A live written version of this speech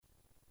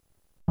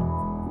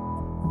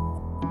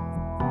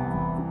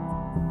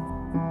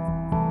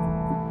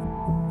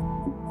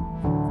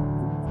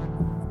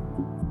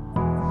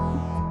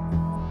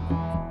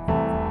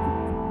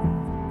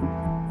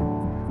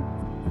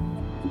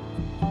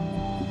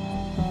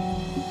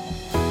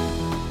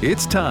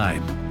It's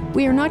time.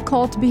 We are not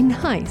called to be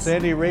nice.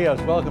 Sandy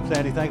Rios, welcome,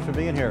 Sandy. Thanks for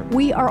being here.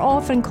 We are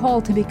often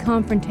called to be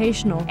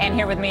confrontational. And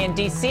here with me in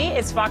D.C.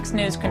 is Fox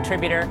News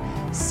contributor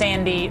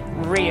Sandy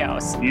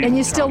Rios. And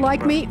you still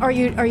like me, or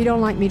you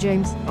don't like me,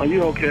 James? Are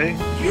you okay?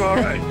 You all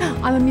right?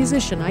 I'm a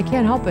musician. I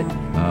can't help it.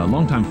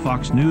 Longtime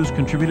Fox News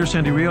contributor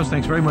Sandy Rios,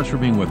 thanks very much for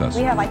being with us.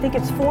 We have, I think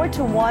it's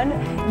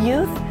 4-to-1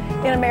 youth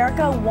in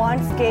America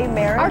wants gay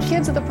marriage. Our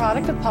kids are the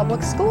product of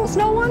public schools.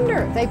 No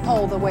wonder they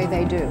poll the way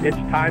they do. It's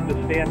time to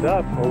stand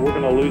up or we're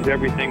going to lose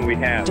everything we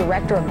have.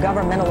 Director of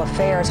Governmental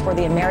Affairs for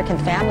the American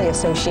Family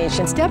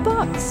Association. Step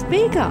up,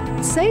 speak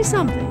up, say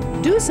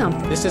something, do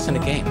something. This isn't a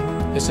game.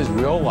 This is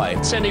real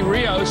life. Sandy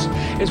Rios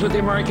is with the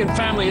American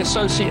Family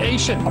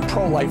Association, a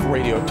pro-life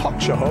radio talk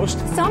show host.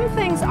 Some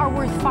things are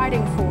worth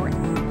fighting for.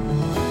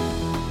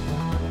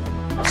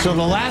 So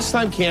the last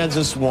time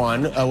Kansas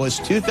won was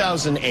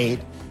 2008,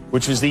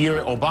 which was the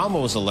year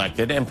Obama was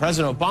elected, and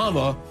President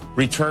Obama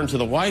returned to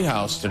the White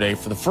House today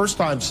for the first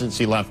time since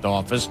he left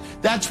office.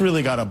 That's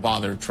really got to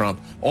bother Trump.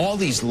 All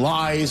these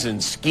lies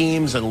and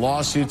schemes and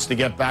lawsuits to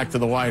get back to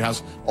the White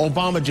House.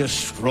 Obama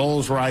just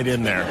strolls right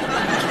in there.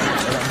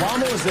 And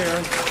Obama was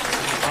there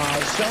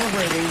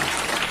celebrating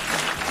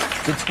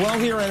the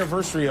 12-year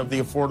anniversary of the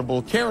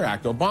Affordable Care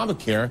Act,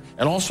 Obamacare,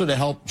 and also to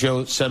help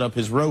Joe set up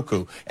his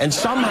Roku. And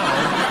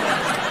somehow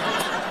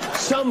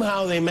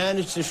they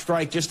managed to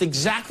strike just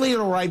exactly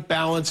the right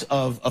balance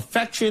of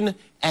affection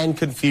and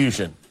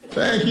confusion.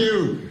 Thank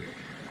you.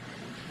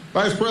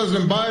 Vice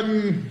President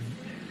Biden,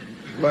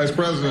 Vice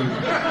President.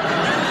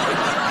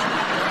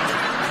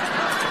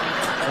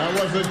 That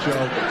was a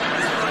joke.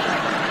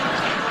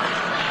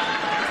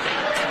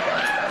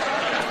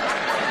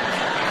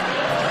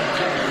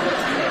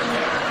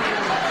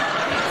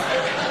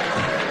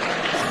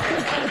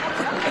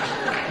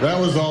 That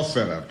was all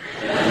set up.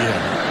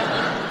 Yeah.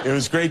 It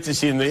was great to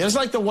see them. It was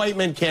like the White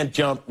Men Can't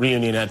Jump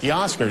reunion at the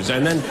Oscars.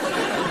 And then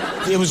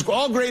it was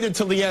all great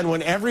until the end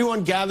when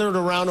everyone gathered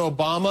around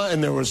Obama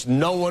and there was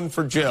no one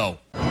for Jill.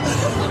 Is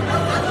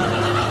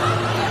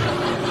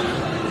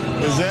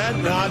that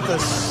not the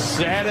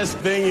saddest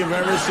thing you've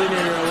ever seen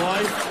in your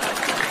life?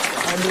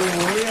 I mean,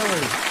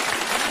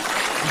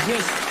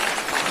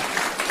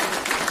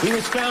 really. He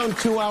was found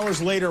 2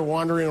 hours later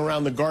wandering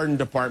around the garden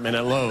department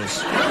at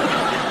Lowe's.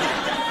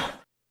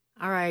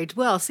 All right.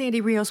 Well, Sandy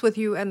Rios with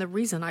you, and the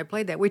reason I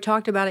played that, we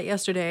talked about it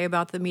yesterday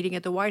about the meeting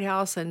at the White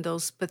House and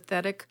those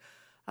pathetic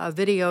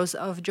videos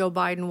of Joe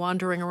Biden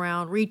wandering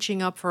around,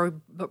 reaching up for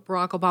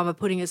Barack Obama,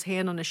 putting his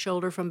hand on his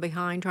shoulder from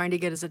behind, trying to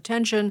get his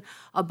attention.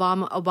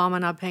 Obama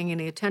not paying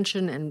any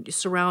attention and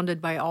surrounded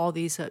by all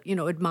these,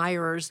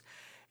 admirers.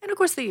 And of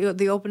course,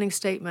 the opening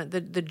statement,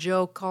 the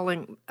Joe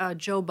calling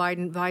Joe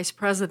Biden vice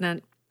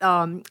president,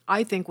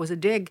 I think was a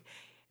dig,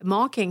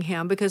 mocking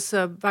him because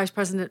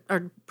President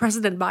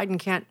Biden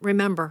can't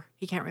remember.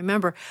 He can't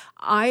remember.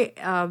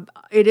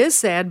 It is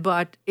sad,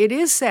 but it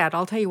is sad.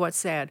 I'll tell you what's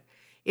sad.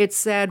 It's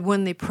sad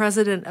when the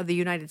President of the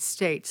United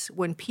States,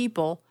 when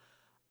people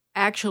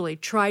actually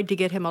tried to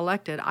get him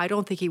elected. I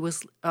don't think he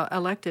was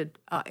elected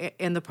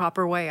in the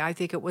proper way. I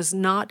think it was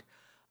not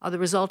the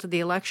result of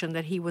the election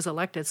that he was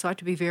elected. So I have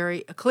to be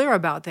very clear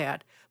about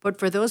that. But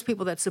for those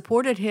people that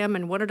supported him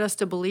and wanted us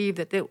to believe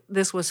that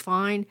this was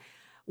fine,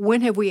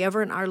 when have we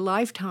ever in our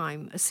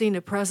lifetime seen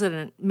a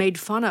president made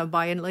fun of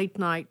by a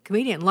late-night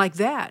comedian like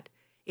that,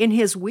 in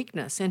his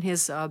weakness, in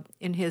his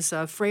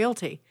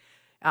frailty?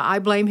 I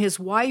blame his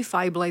wife.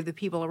 I blame the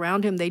people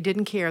around him. They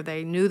didn't care.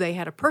 They knew they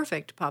had a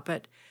perfect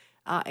puppet.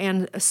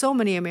 And so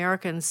many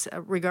Americans,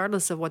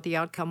 regardless of what the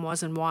outcome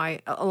was and why,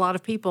 a lot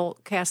of people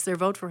cast their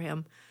vote for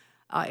him.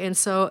 And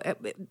so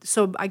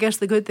I guess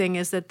the good thing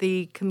is that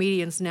the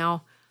comedians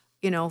now,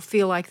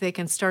 feel like they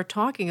can start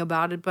talking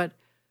about it, but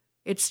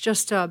it's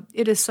just,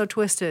 it is so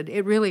twisted.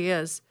 It really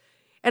is.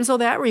 And so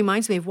that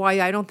reminds me of why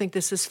I don't think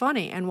this is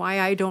funny and why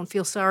I don't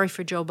feel sorry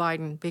for Joe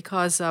Biden,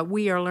 because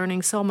we are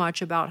learning so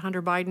much about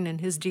Hunter Biden and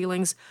his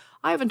dealings.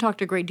 I haven't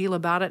talked a great deal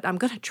about it. I'm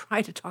going to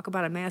try to talk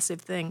about a massive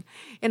thing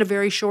in a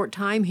very short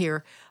time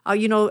here.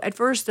 At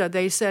first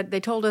they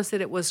told us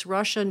that it was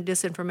Russian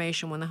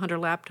disinformation when the Hunter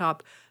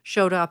laptop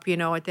showed up,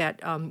 at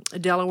that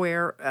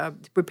Delaware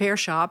repair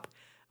shop.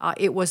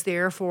 It was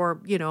there for,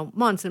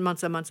 months and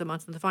months and months and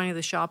months. And finally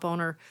the shop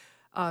owner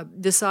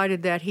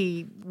decided that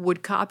he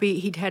would copy.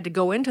 He'd had to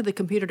go into the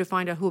computer to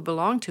find out who it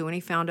belonged to, and he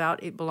found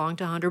out it belonged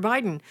to Hunter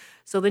Biden.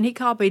 So then he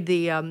copied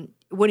the.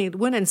 When he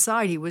went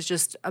inside, he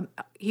was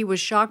he was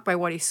shocked by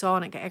what he saw,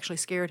 and it actually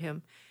scared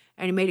him.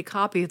 And he made a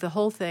copy of the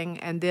whole thing,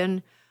 and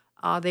then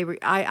I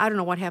don't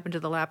know what happened to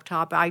the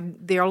laptop.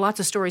 There are lots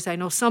of stories. I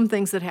know some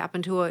things that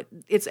happened to it.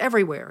 It's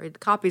everywhere.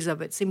 Copies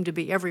of it seem to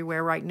be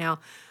everywhere right now.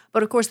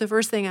 But of course, the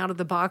first thing out of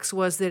the box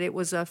was that it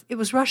was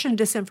Russian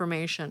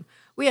disinformation.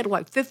 We had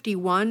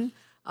 51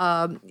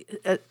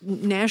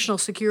 national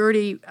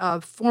security,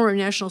 former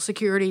national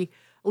security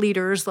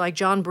leaders like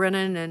John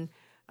Brennan and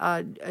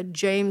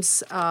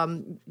James.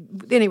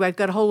 Anyway, I've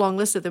got a whole long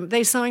list of them.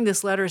 They signed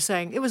this letter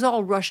saying it was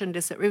all Russian.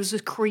 It was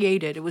just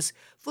created. It was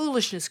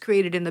foolishness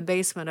created in the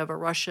basement of a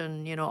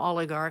Russian,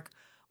 oligarch.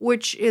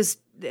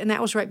 and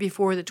that was right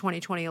before the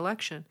 2020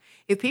 election.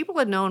 If people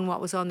had known what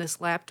was on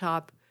this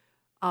laptop,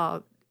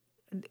 the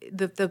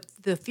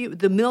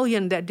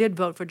million that did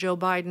vote for Joe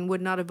Biden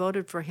would not have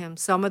voted for him.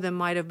 Some of them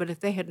might have, but if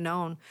they had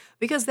known,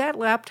 because that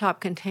laptop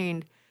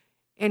contained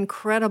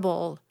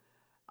incredible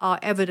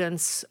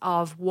evidence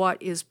of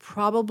what is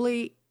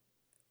probably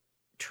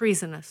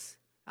treasonous.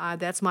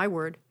 That's my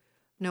word.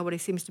 Nobody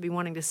seems to be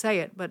wanting to say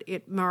it, but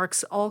it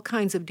marks all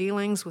kinds of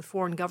dealings with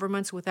foreign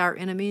governments, with our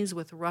enemies,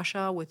 with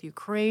Russia, with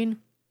Ukraine,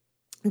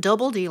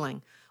 double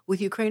dealing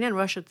with Ukraine and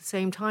Russia at the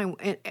same time,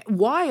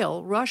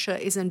 while Russia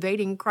is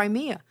invading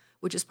Crimea,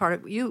 which is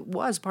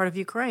was part of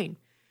Ukraine.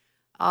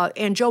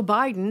 And Joe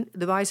Biden,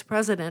 the vice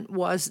president,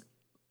 was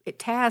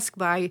tasked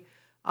by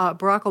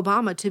Barack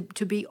Obama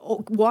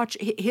to watch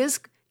his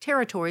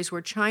territories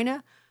were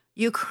China,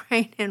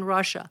 Ukraine, and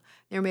Russia.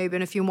 There may have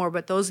been a few more,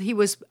 but he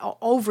was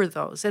over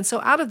those. And so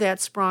out of that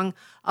sprung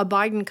a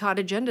Biden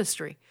cottage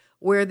industry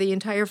where the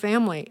entire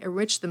family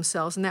enriched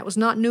themselves, and that was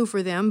not new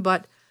for them.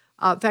 But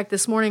in fact,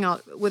 this morning,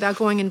 without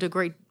going into a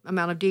great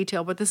amount of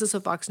detail, but this is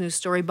a Fox News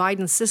story,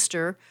 Biden's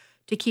sister,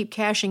 to keep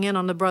cashing in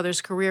on the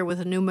brother's career with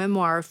a new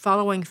memoir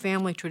following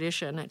family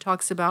tradition. It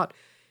talks about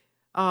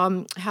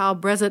how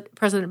President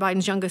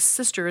Biden's youngest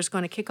sister is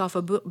going to kick off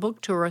a book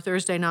tour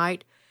Thursday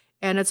night,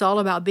 and it's all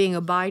about being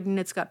a Biden.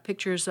 It's got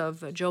pictures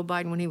of Joe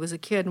Biden when he was a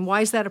kid. And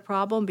why is that a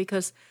problem?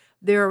 Because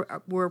there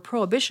were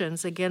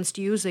prohibitions against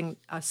using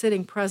a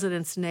sitting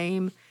president's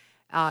name,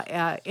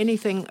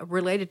 anything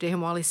related to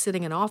him while he's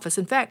sitting in office.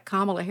 In fact,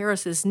 Kamala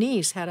Harris's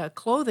niece had a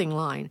clothing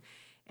line,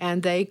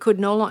 and they could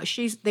no longer.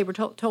 They were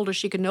told her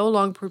she could no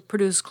longer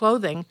produce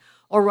clothing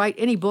or write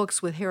any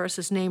books with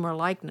Harris's name or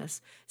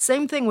likeness.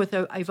 Same thing with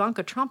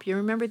Ivanka Trump. You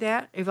remember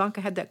that?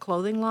 Ivanka had that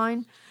clothing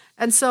line.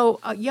 And so,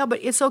 but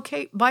it's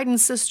okay.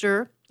 Biden's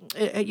sister,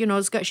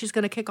 she's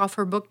going to kick off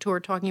her book tour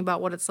talking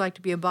about what it's like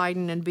to be a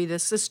Biden and be the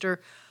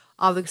sister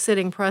of the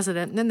sitting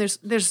president. And then there's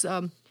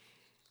then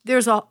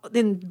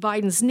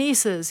Biden's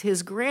nieces,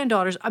 his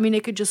granddaughters. I mean,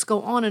 it could just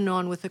go on and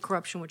on with the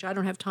corruption, which I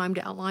don't have time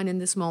to outline in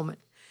this moment.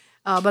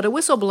 But a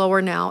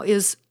whistleblower now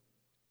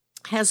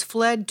has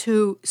fled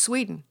to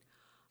Sweden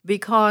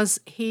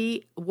because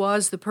he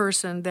was the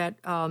person that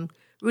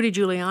Rudy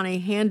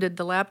Giuliani handed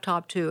the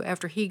laptop to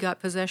after he got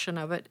possession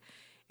of it.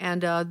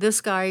 And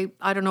this guy,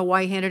 I don't know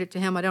why he handed it to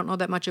him. I don't know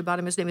that much about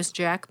him. His name is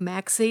Jack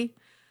Maxey.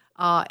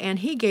 And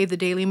he gave the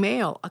Daily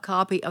Mail a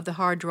copy of the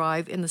hard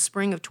drive in the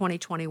spring of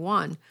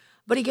 2021.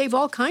 But he gave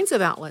all kinds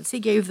of outlets. He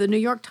gave the New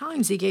York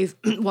Times. He gave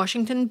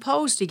Washington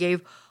Post. He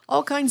gave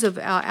all kinds of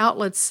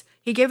outlets.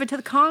 He gave it to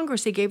the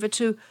Congress. He gave it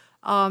to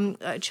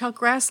Chuck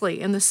Grassley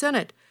in the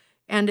Senate.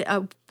 And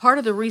part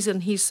of the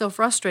reason he's so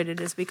frustrated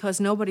is because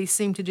nobody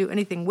seemed to do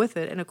anything with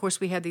it. And, of course,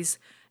 we had these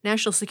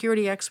national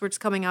security experts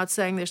coming out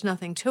saying there's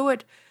nothing to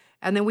it.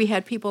 And then we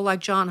had people like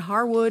John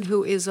Harwood,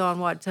 who is on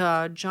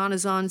John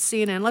is on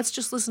CNN. Let's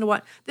just listen to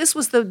what this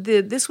was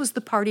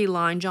the party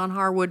line. John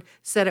Harwood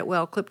said it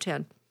well. Clip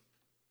 10.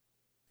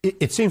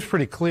 It seems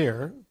pretty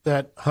clear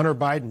that Hunter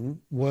Biden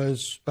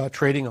was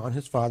trading on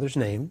his father's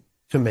name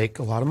to make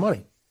a lot of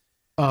money.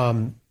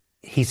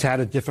 He's had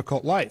a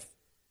difficult life.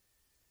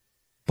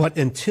 But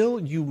until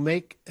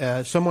you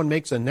someone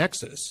makes a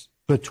nexus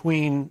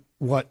between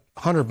what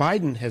Hunter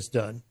Biden has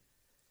done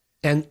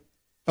and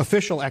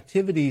official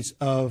activities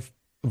of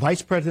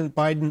Vice President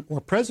Biden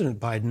or President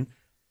Biden,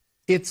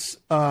 it's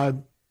a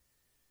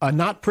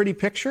not pretty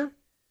picture,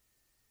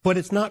 but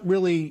it's not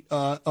really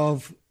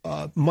of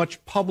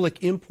much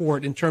public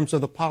import in terms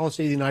of the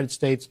policy of the United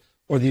States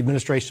or the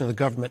administration of the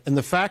government. And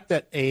the fact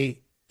that an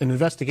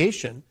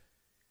investigation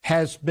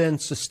has been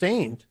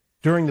sustained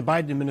during the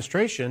Biden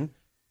administration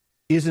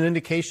is an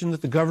indication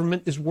that the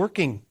government is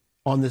working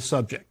on this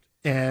subject.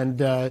 And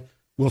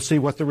we'll see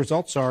what the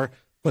results are.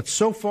 But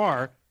so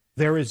far,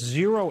 there is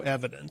zero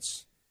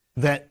evidence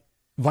that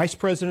Vice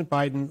President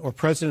Biden or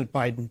President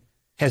Biden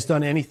has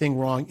done anything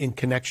wrong in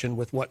connection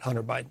with what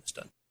Hunter Biden has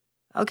done.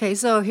 Okay,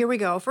 so here we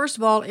go. First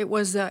of all, it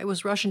was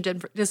Russian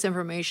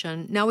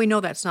disinformation. Now we know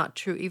that's not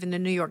true. Even the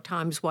New York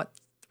Times, 4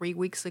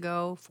 weeks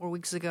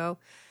ago,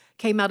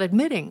 came out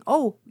admitting,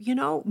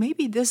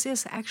 maybe this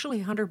is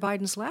actually Hunter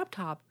Biden's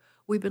laptop.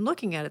 We've been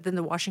looking at it. Then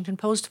the Washington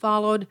Post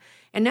followed.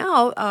 And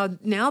now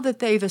that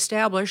they've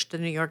established, the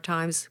New York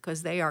Times,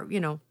 because they are,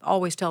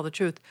 always tell the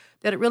truth,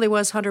 that it really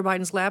was Hunter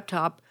Biden's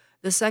laptop,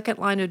 the second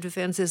line of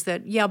defense is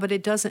that, but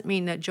it doesn't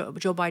mean that Joe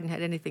Biden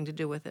had anything to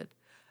do with it.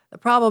 The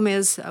problem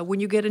is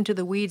when you get into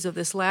the weeds of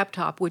this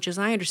laptop, which as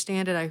I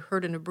understand it, I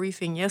heard in a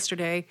briefing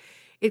yesterday,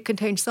 it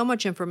contains so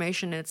much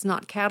information. It's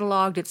not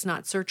cataloged. It's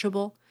not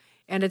searchable.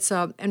 And it's,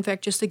 in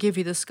fact, just to give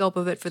you the scope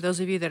of it for those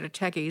of you that are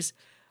techies,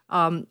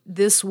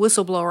 this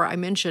whistleblower I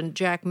mentioned,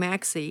 Jack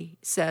Maxey,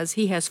 says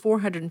he has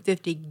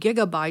 450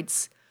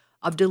 gigabytes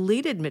of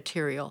deleted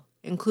material,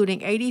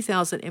 including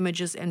 80,000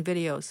 images and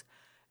videos.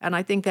 And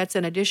I think that's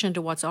in addition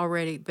to what's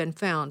already been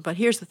found. But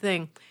here's the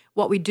thing.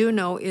 What we do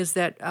know is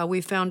that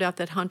we found out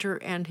that Hunter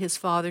and his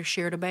father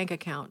shared a bank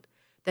account,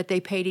 that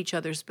they paid each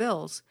other's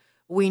bills.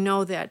 We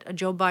know that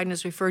Joe Biden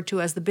is referred to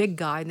as the big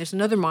guy, and there's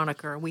another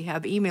moniker. We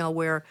have email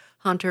where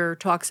Hunter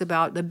talks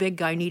about the big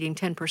guy needing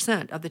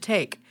 10% of the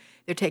take.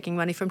 They're taking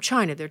money from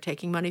China. They're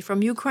taking money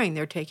from Ukraine.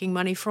 They're taking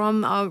money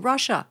from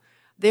Russia.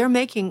 They're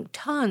making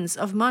tons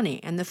of money,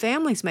 and the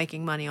family's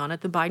making money on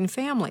it, the Biden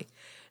family.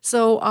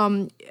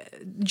 So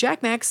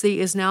Jack Maxey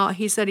is now,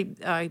 he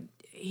said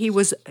he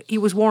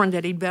was warned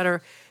that he'd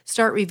better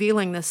start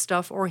revealing this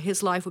stuff or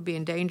his life would be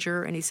in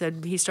danger, and he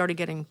said he started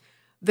getting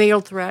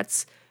veiled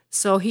threats.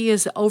 So he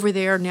is over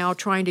there now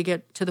trying to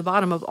get to the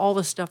bottom of all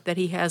the stuff that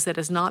he has that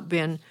has not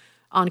been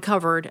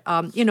uncovered.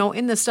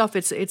 In the stuff,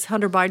 it's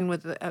Hunter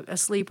Biden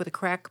asleep with a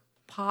crack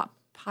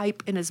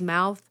pipe in his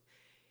mouth.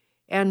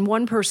 And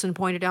one person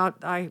pointed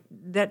out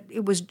that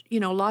it was,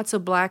 lots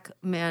of black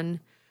men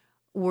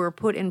were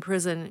put in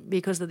prison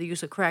because of the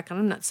use of crack. And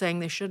I'm not saying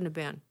they shouldn't have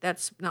been.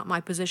 That's not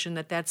my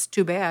position, that's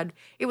too bad.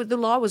 The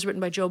law was written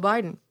by Joe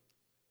Biden.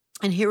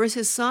 And here is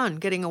his son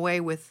getting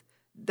away with,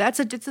 it's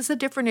a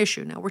different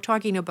issue now. We're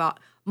talking about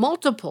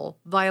multiple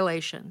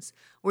violations.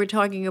 We're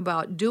talking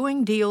about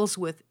doing deals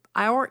with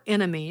our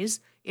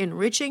enemies,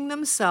 enriching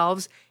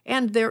themselves,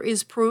 and there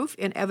is proof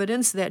and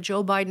evidence that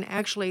Joe Biden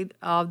actually,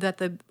 that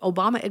the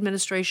Obama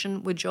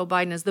administration with Joe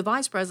Biden as the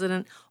vice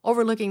president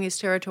overlooking these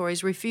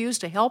territories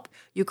refused to help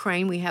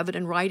Ukraine. We have it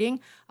in writing.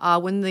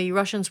 When the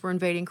Russians were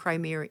invading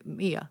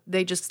Crimea,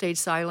 they just stayed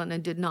silent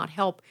and did not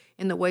help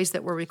in the ways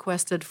that were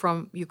requested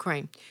from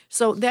Ukraine.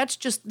 So that's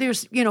just,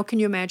 can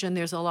you imagine,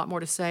 there's a lot more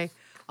to say.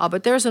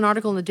 But there's an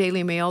article in the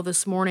Daily Mail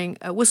this morning,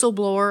 a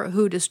whistleblower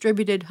who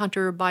distributed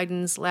Hunter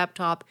Biden's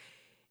laptop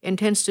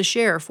intends to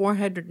share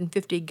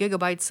 450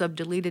 gigabytes of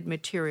deleted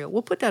material.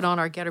 We'll put that on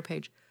our Getter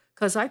page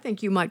because I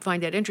think you might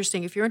find that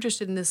interesting if you're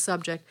interested in this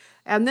subject.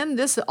 And then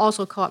this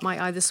also caught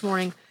my eye this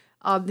morning.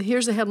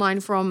 Here's a headline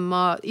from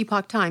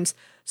Epoch Times.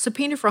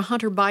 Subpoena for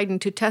Hunter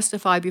Biden to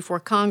testify before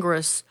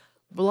Congress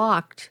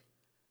blocked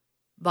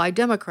by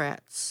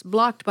Democrats.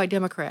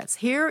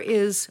 Here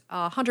is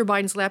Hunter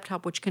Biden's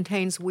laptop, which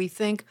contains, we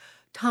think,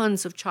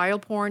 tons of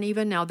child porn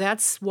even. Now,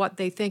 that's what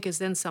they think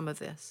is in some of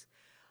this.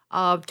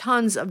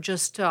 Tons of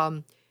just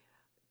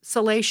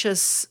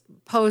salacious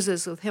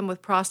poses with him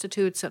with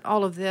prostitutes and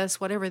all of this,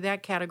 whatever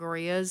that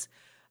category is,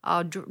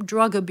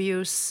 drug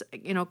abuse,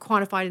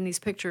 quantified in these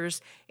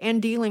pictures,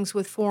 and dealings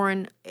with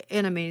foreign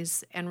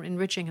enemies and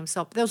enriching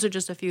himself. Those are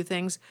just a few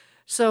things.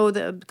 So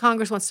the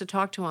Congress wants to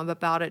talk to him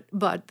about it,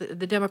 but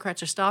the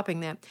Democrats are stopping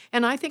that.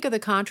 And I think of the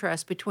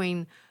contrast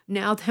between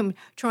now them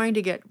trying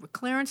to get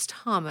Clarence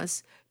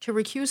Thomas to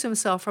recuse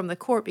himself from the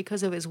court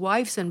because of his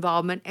wife's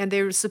involvement, and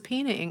they've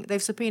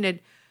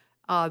subpoenaed,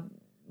 no,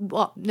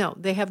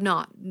 they have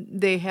not.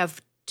 They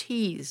have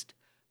teased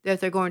that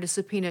they're going to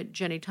subpoena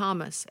Jenny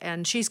Thomas,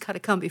 and she's got to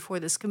come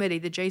before this committee,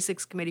 the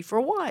J6 committee, for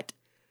what?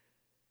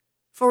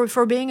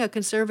 For being a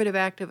conservative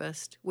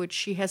activist, which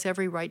she has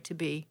every right to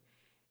be.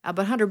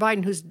 But Hunter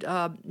Biden, who's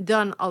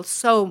done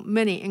so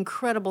many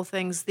incredible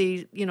things,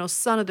 the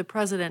son of the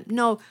president,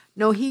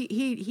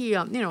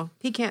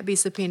 he can't be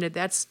subpoenaed.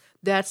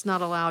 That's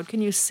not allowed.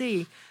 Can you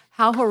see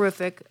how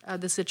horrific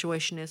the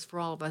situation is for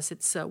all of us?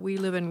 It's we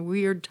live in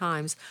weird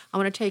times. I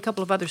want to tell you a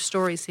couple of other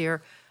stories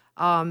here.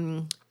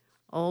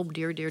 Oh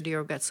dear,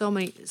 I've got so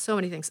many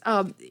things.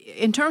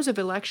 In terms of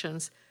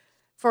elections,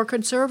 for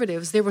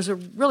conservatives, there was a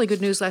really good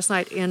news last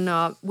night in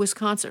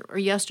Wisconsin, or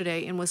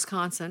yesterday in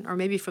Wisconsin, or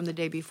maybe from the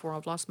day before.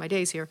 I've lost my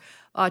days here.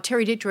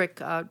 Terry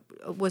Dietrich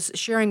was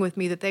sharing with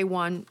me that they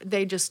won.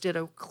 They just did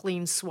a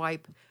clean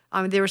swipe.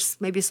 I mean, there was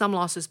maybe some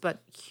losses, but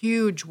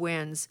huge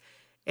wins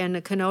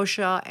in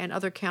Kenosha and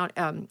other county.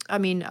 Now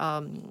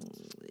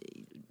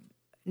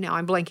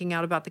I'm blanking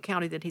out about the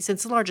county that he's in.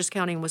 It's the largest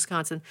county in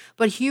Wisconsin,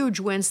 but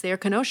huge wins there.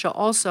 Kenosha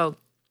also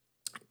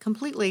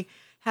completely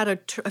had a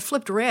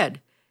flipped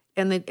red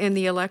in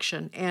the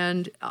election,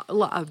 and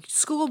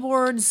school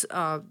boards,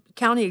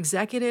 county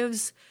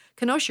executives.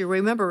 Kenosha,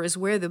 remember, is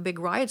where the big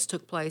riots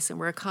took place and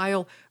where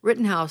Kyle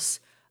Rittenhouse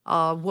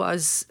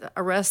was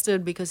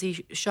arrested because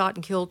he shot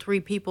and killed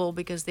 3 people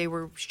because they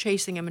were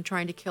chasing him and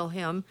trying to kill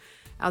him.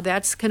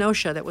 That's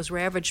Kenosha that was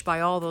ravaged by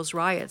all those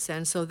riots,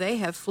 and so they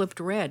have flipped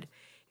red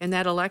in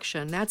that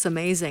election. That's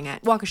amazing.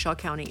 Waukesha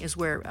County is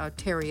where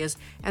Terry is,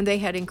 and they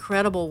had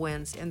incredible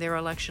wins in their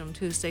election on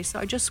Tuesday. So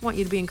I just want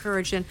you to be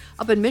encouraged. And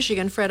up in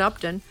Michigan, Fred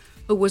Upton,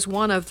 who was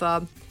one of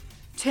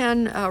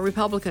 10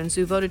 Republicans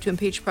who voted to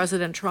impeach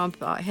President Trump,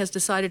 has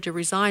decided to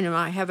resign, and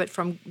I have it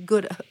from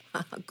good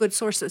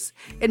sources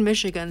in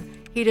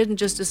Michigan. He didn't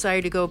just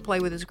decide to go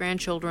play with his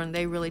grandchildren.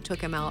 They really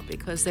took him out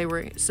because they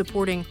were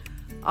supporting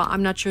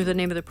I'm not sure the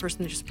name of the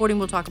person they're supporting.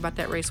 We'll talk about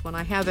that race when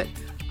I have it.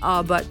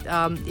 But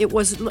it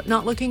was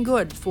not looking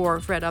good for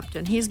Fred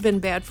Upton. He's been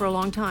bad for a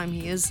long time.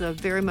 He is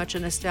very much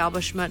an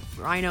establishment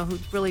rhino who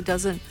really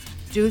doesn't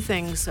do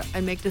things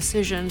and make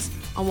decisions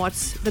on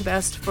what's the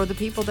best for the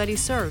people that he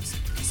serves.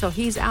 So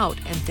he's out,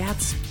 and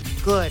that's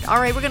good. All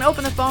right, we're going to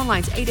open the phone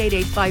lines,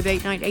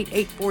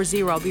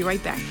 888-589-8840. I'll be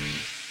right back.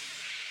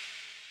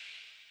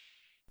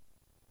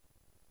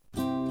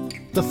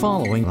 The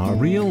following are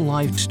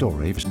real-life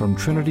stories from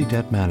Trinity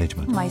Debt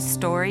Management. My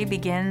story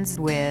begins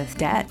with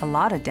debt, a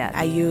lot of debt.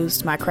 I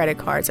used my credit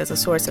cards as a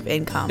source of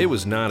income. It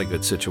was not a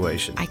good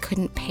situation. I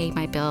couldn't pay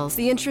my bills.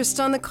 The interest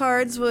on the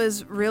cards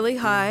was really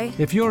high.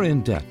 If you're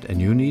in debt and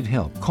you need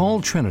help,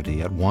 call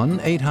Trinity at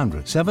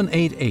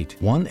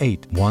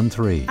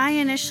 1-800-788-1813. I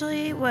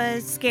initially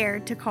was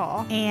scared to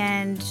call,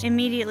 and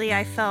immediately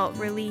I felt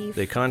relief.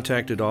 They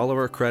contacted all of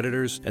our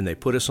creditors, and they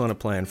put us on a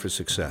plan for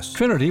success.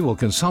 Trinity will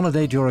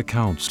consolidate your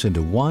accounts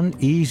into one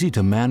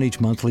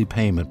easy-to-manage monthly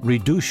payment,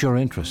 reduce your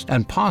interest,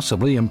 and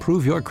possibly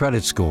improve your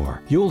credit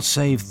score. You'll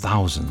save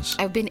thousands.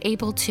 I've been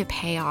able to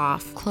pay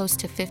off close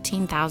to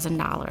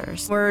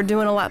 $15,000. We're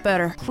doing a lot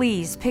better.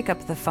 Please pick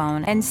up the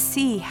phone and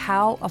see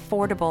how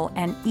affordable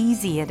and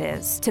easy it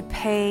is to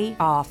pay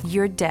off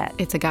your debt.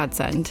 It's a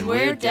godsend.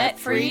 We're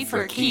debt-free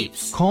for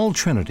keeps. Call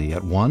Trinity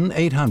at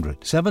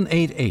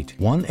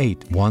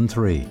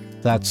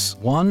 1-800-788-1813. That's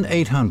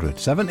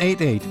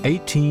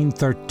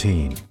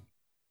 1-800-788-1813.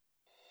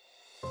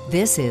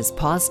 This is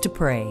Pause to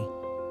Pray,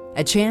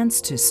 a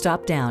chance to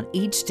stop down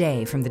each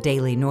day from the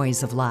daily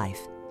noise of life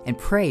and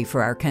pray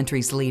for our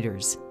country's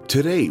leaders.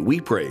 Today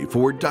we pray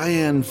for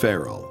Diane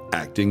Farrell,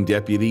 Acting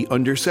Deputy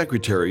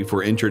Undersecretary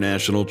for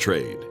International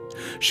Trade.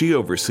 She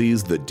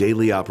oversees the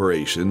daily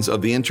operations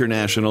of the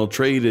International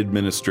Trade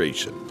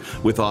Administration,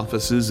 with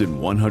offices in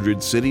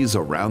 100 cities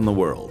around the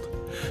world.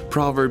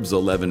 Proverbs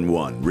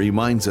 11:1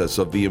 reminds us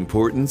of the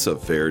importance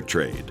of fair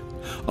trade.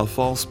 A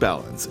false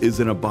balance is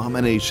an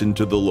abomination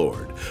to the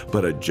Lord,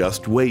 but a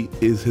just weight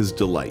is his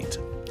delight.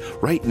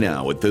 Right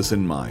now, with this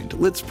in mind,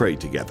 let's pray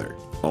together.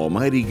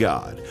 Almighty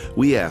God,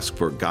 we ask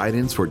for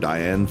guidance for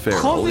Diane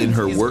Farrell in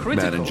her work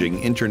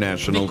managing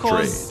international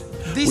trade.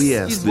 We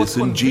ask this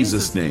in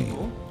Jesus'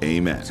 name.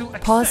 Amen.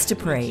 Pause to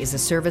Pray is a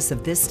service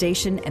of this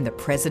station and the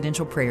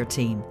Presidential Prayer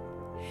Team.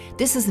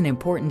 This is an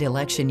important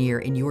election year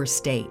in your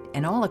state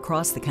and all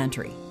across the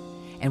country,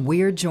 and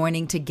we're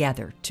joining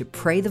together to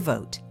pray the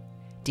vote.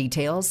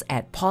 Details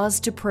at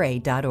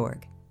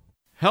pausetopray.org.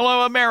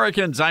 Hello,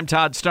 Americans. I'm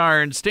Todd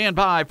Starnes. Stand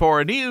by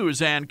for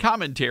news and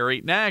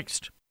commentary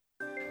next.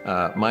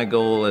 My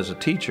goal as a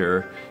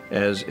teacher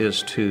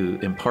is to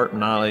impart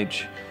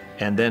knowledge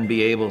and then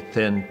be able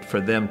then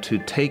for them to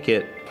take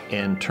it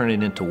and turn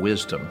it into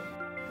wisdom.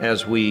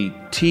 As we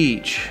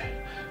teach,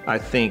 I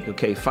think,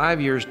 okay, 5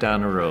 years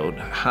down the road,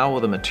 how will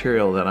the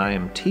material that I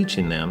am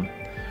teaching them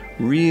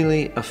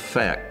really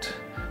affect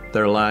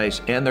their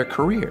lives and their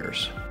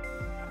careers?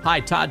 Hi,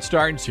 Todd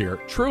Starnes here.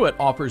 Truett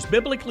offers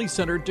biblically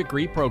centered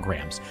degree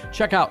programs.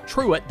 Check out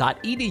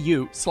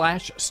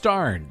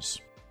truett.edu/Starnes.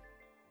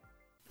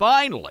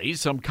 Finally,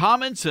 some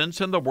common sense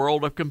in the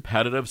world of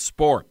competitive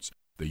sports.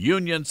 The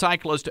Union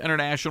Cyclist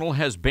International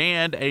has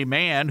banned a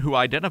man who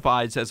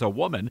identifies as a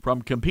woman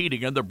from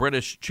competing in the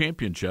British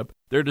Championship.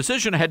 Their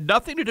decision had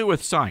nothing to do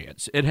with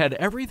science. It had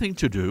everything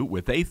to do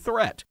with a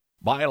threat.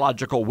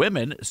 Biological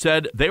women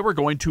said they were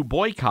going to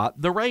boycott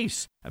the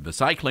race, and the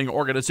cycling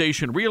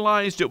organization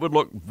realized it would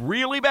look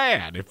really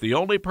bad if the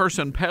only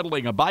person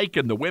pedaling a bike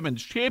in the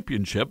women's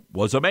championship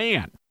was a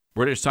man.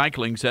 British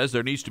Cycling says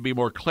there needs to be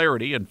more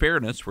clarity and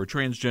fairness for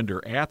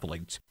transgender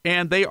athletes,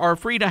 and they are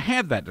free to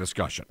have that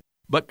discussion.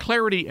 But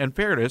clarity and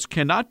fairness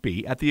cannot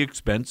be at the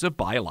expense of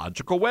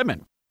biological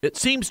women. It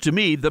seems to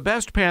me the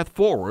best path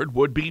forward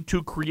would be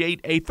to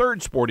create a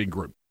third sporting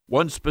group,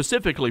 one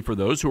specifically for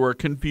those who are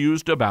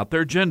confused about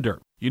their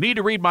gender. You need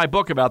to read my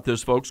book about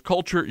this, folks,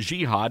 Culture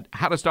Jihad,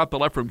 How to Stop the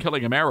Left from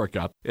Killing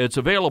America. It's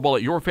available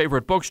at your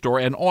favorite bookstore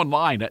and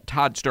online at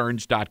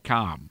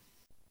toddstarnes.com.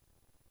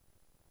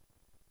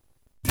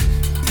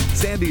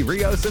 Sandy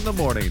Rios in the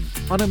morning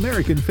on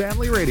American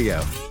Family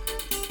Radio.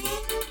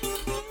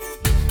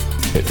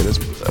 It is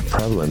a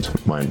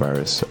prevalent mind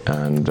virus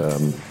and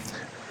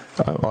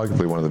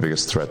arguably one of the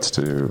biggest threats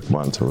to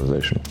modern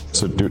civilization.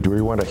 So do we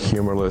want a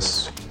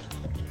humorless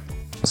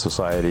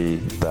society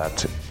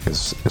that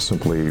is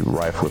simply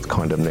rife with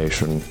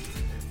condemnation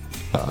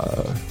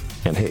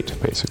and hate,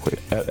 basically?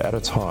 At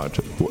its heart,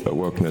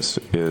 wokeness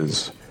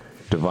is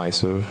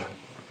divisive,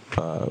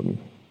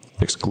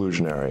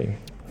 exclusionary,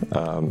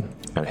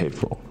 and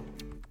hateful.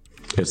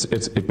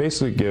 It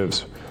basically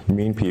gives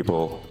mean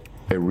people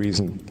a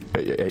reason.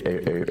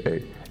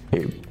 It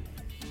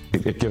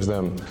gives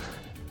them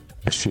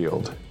a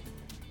shield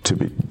to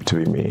be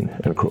mean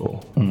and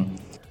cruel,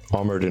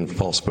 armored in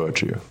false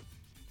virtue.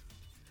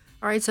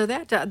 All right, so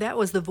that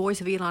was the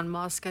voice of Elon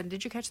Musk. And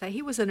did you catch that?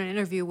 He was in an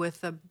interview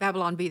with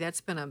Babylon Bee. That's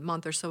been a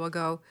month or so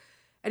ago.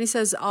 And he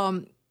says,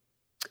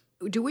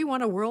 do we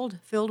want a world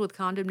filled with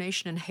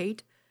condemnation and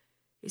hate?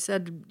 He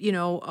said,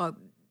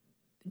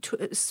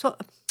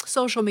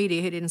 social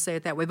media, he didn't say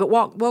it that way, but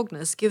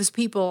wokeness gives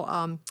people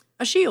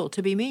a shield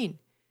to be mean.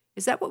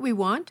 Is that what we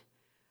want?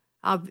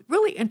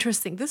 Really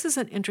interesting. This is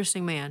an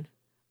interesting man.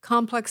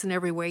 Complex in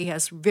every way. He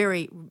has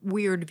very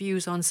weird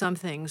views on some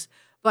things.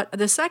 But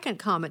the second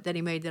comment that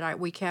he made that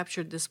we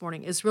captured this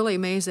morning is really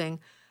amazing.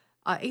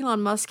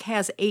 Elon Musk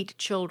has 8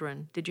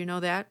 children. Did you know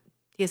that?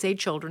 He has 8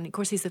 children. Of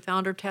course, he's the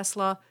founder of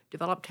Tesla,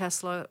 developed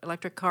Tesla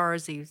electric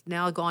cars. He's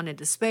now gone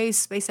into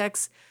space,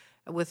 SpaceX.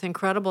 with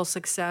incredible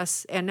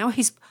success, and now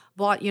he's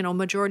bought,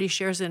 majority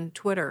shares in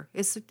Twitter.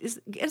 It's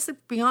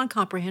beyond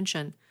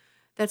comprehension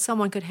that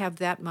someone could have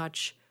that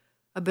much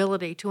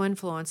ability to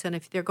influence. And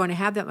if they're going to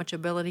have that much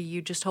ability,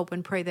 you just hope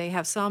and pray they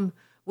have some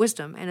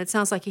wisdom. And it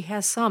sounds like he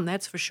has some,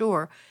 that's for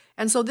sure.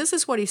 And so this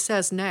is what he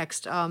says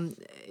next.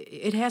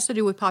 It has to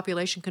do with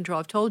population control.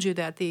 I've told you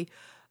that the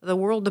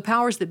world, the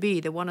powers that be,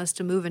 that want us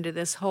to move into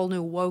this whole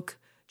new woke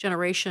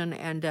generation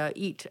and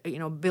eat.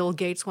 Bill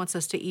Gates wants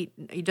us to eat.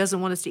 He doesn't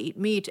want us to eat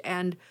meat,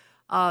 and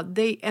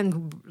they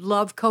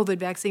love COVID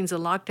vaccines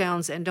and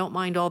lockdowns and don't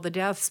mind all the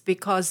deaths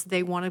because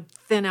they want to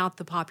thin out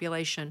the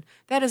population.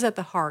 That is at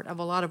the heart of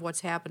a lot of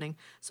what's happening.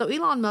 So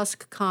Elon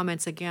Musk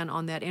comments again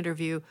on that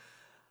interview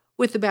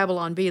with the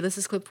Babylon Bee. This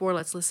is clip 4.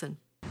 Let's listen.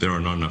 There are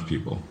not enough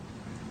people.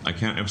 I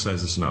can't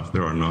emphasize this enough.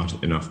 There are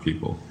not enough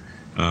people.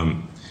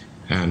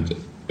 And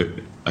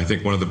I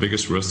think one of the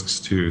biggest risks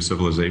to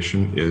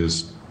civilization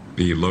is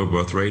the low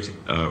birth rate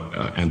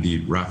and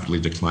the rapidly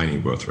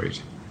declining birth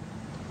rate.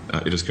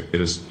 It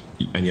is,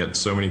 and yet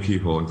so many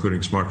people,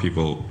 including smart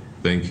people,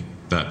 think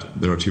that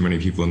there are too many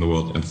people in the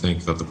world and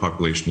think that the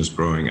population is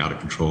growing out of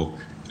control.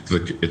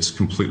 It's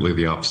completely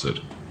the opposite.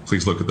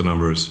 Please look at the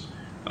numbers.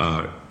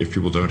 If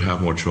people don't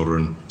have more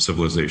children,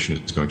 civilization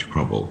is going to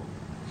crumble.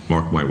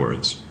 Mark my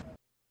words.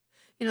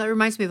 It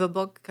reminds me of a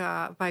book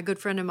by a good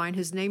friend of mine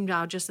whose name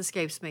now just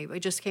escapes me. It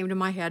just came to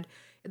my head.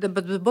 The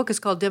book is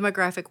called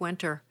Demographic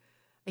Winter.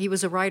 He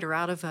was a writer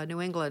out of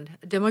New England.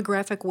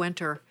 Demographic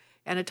Winter.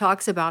 And it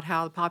talks about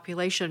how the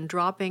population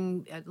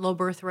dropping at low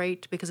birth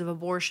rate because of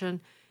abortion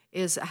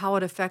is how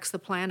it affects the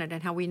planet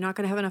and how we're not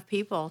going to have enough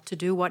people to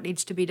do what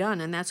needs to be done.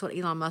 And that's what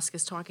Elon Musk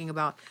is talking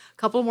about. A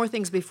couple more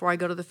things before I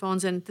go to the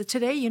phones. And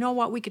today, you know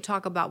what? We could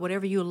talk about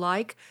whatever you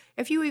like.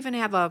 If you even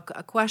have a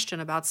question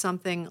about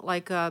something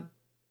like,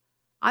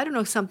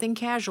 something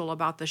casual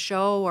about the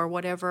show or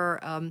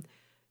whatever,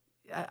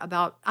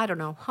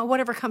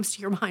 whatever comes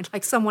to your mind.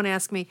 Like someone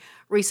asked me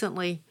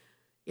recently,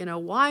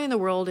 why in the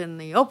world in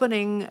the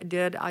opening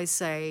did I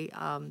say,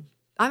 I'm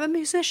a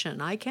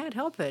musician, I can't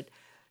help it.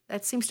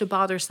 That seems to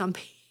bother some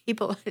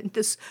people.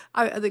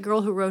 The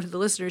girl who wrote to the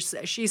listeners,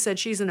 she said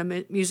she's a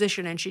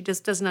musician and she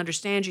just doesn't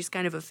understand. She's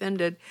kind of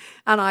offended.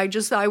 And I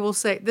will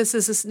say, this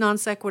is a non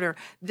sequitur.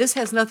 This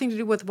has nothing to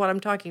do with what I'm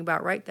talking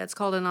about, right? That's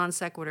called a non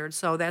sequitur.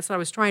 So that's what I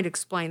was trying to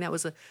explain. That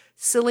was a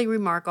silly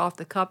remark off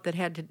the cuff that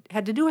had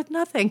to do with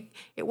nothing.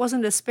 It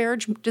wasn't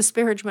a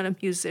disparagement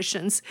of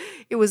musicians.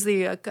 It was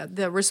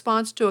the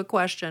response to a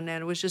question,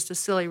 and it was just a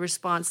silly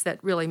response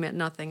that really meant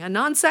nothing. A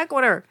non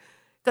sequitur.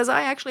 Because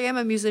I actually am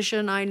a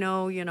musician. I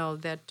know,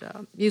 that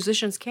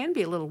musicians can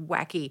be a little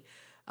wacky,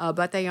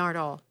 but they aren't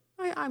all.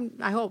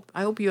 I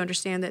hope you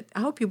understand that.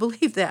 I hope you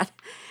believe that.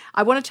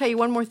 I want to tell you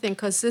one more thing,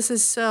 because this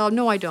is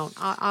no, I don't.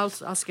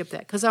 I'll skip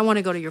that because I want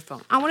to go to your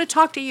phone. I want to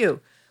talk to you.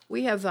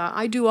 We have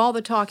I do all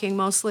the talking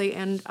mostly,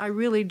 and I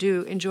really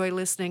do enjoy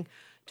listening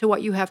to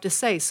what you have to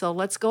say. So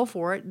let's go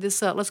for it.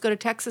 Let's go to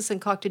Texas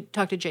and talk to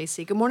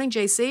JC. Good morning,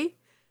 JC.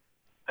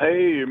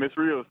 Hey, Ms.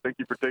 Rios. Thank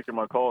you for taking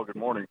my call. Good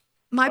morning.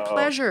 My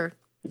pleasure.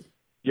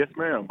 Yes,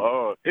 ma'am.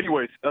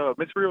 Anyways,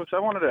 Ms. Rios, I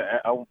wanted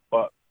to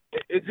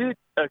is it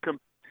a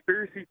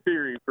conspiracy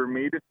theory for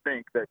me to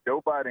think that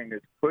Joe Biden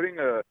is putting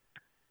a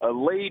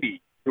lady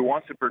who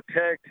wants to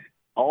protect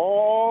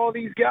all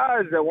these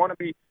guys that want to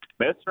be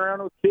messing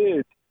around with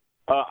kids?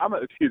 I'm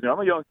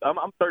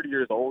 30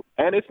 years old,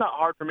 and it's not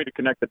hard for me to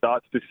connect the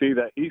dots to see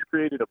that he's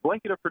created a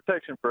blanket of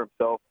protection for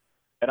himself.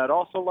 And I'd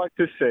also like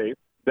to say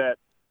that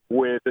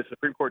with the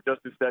Supreme Court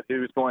justice that he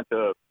was going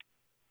to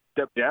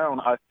step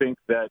down, I think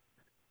that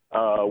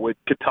with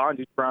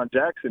Ketanji Brown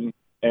Jackson,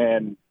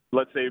 and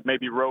let's say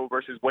maybe Roe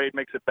versus Wade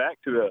makes it back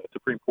to the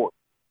Supreme Court.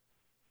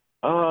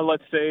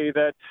 Let's say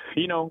that,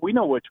 we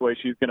know which way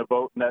she's going to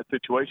vote in that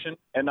situation.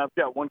 And I've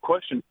got one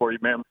question for you,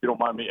 ma'am, if you don't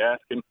mind me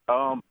asking.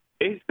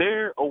 Is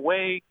there a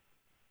way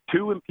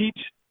to impeach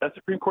a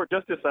Supreme Court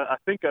justice? I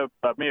think I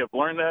may have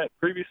learned that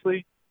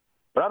previously,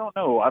 but I don't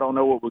know. I don't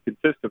know what would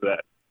consist of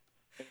that.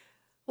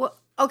 Well,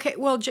 okay.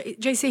 Well,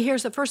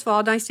 JC, first of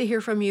all, nice to hear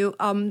from you.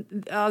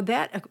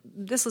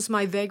 This is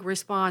my vague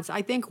response.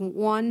 I think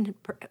one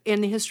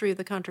in the history of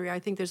the country. I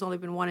think there's only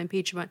been one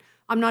impeachment.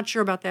 I'm not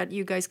sure about that.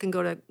 You guys can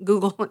go to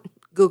Google,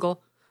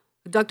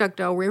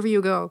 DuckDuckGo, wherever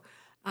you go,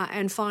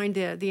 and find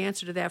the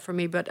answer to that for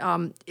me. But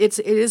it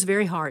is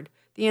very hard.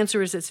 The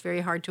answer is it's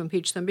very hard to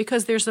impeach them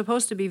because they're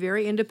supposed to be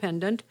very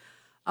independent.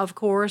 Of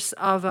course,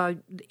 of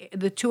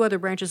the two other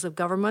branches of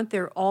government,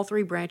 all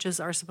three branches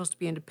are supposed to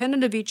be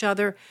independent of each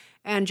other,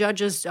 and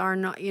judges are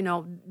not.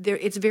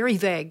 It's very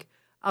vague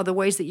the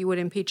ways that you would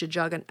impeach a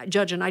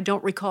judge. And I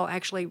don't recall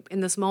actually in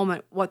this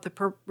moment what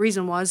the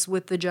reason was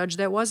with the judge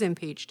that was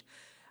impeached.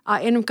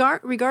 In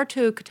regard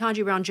to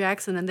Ketanji Brown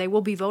Jackson, and they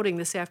will be voting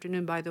this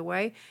afternoon, by the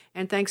way,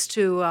 and thanks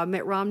to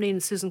Mitt Romney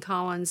and Susan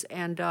Collins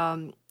and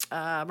Lisa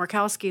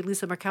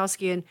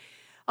Murkowski in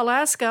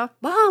Alaska,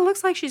 well, it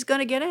looks like she's going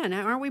to get in.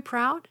 Aren't we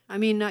proud? I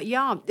mean,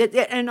 yeah.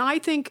 And I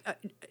think,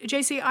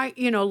 JC,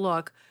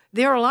 look,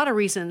 there are a lot of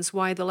reasons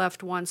why the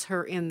left wants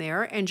her in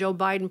there, and Joe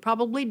Biden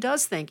probably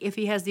does think, if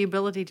he has the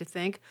ability to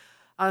think,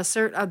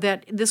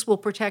 that this will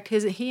protect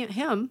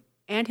him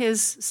and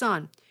his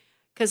son.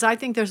 Because I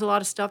think there's a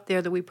lot of stuff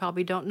there that we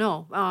probably don't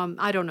know.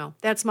 I don't know.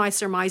 That's my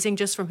surmising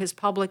just from his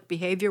public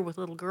behavior with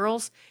little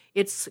girls.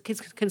 It's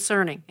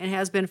concerning and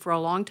has been for a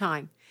long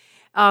time.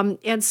 But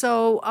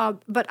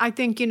I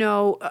think,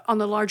 on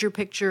the larger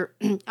picture,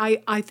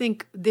 I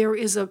think there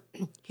is a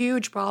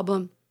huge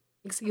problem,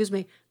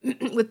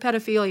 with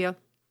pedophilia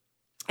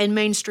and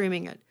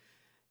mainstreaming it.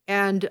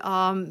 And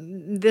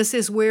this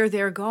is where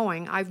they're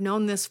going. I've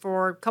known this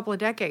for a couple of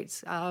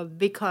decades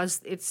because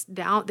it's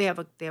down. They have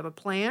a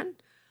plan.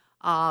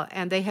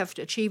 And they have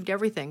achieved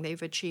everything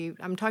they've achieved.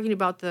 I'm talking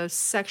about the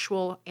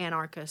sexual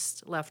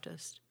anarchist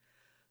leftists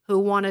who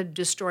want to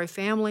destroy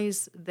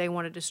families. They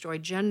want to destroy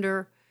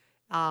gender.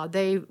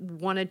 They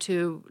wanted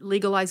to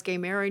legalize gay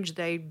marriage.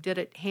 They did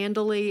it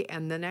handily.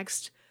 And the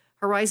next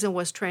horizon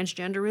was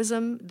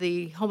transgenderism.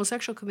 The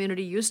homosexual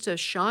community used to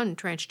shun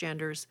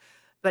transgenders,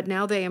 but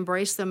now they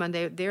embrace them, and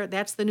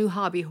that's the new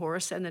hobby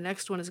horse. And the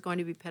next one is going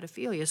to be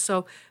pedophilia.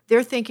 So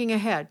they're thinking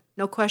ahead.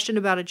 No question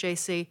about it,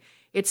 JC.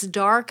 It's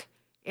dark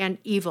and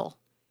evil.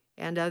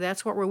 And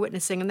that's what we're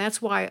witnessing. And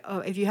that's why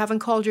if you haven't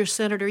called your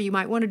senator, you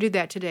might want to do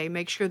that today.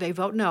 Make sure they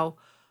vote no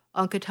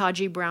on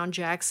Ketanji Brown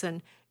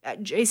Jackson.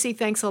 JC,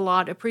 thanks a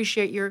lot.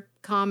 Appreciate your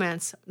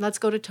comments. Let's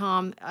go to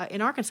Tom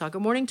in Arkansas.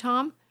 Good morning,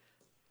 Tom.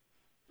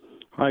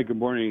 Hi, good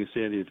morning,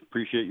 Sandy.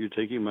 Appreciate you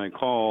taking my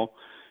call.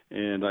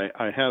 And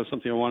I have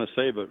something I want to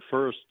say, but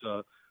first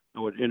I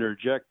would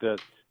interject that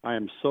I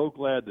am so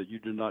glad that you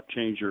did not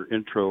change your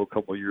intro a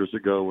couple of years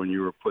ago when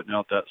you were putting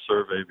out that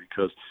survey,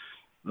 because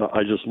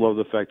I just love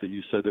the fact that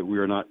you said that we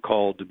are not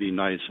called to be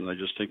nice, and I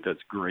just think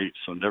that's great,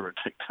 so never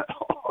take that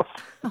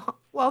off.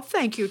 Well,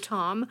 thank you,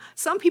 Tom.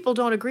 Some people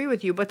don't agree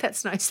with you, but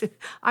that's nice.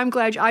 I'm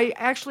glad. I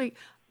actually,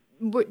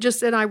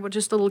 just a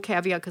little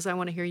caveat because I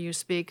want to hear you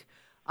speak.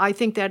 I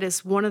think that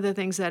is one of the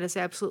things that has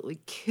absolutely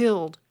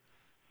killed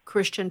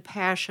Christian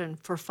passion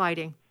for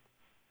fighting,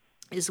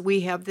 is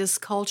we have this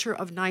culture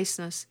of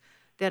niceness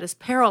that has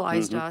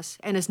paralyzed us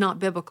and is not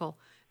biblical.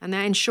 And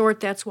in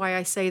short, that's why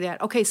I say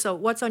that. Okay, so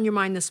what's on your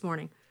mind this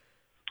morning?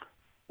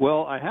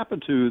 Well,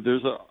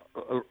 there's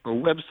a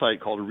website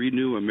called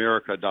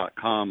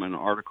renewamerica.com, an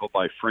article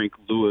by Frank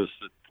Lewis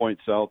that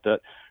points out that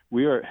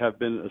we have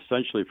been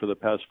essentially for the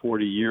past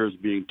 40 years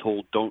being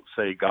told, don't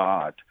say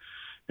God.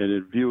 And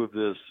in view of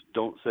this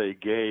don't say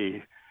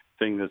gay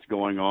thing that's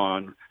going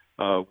on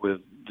with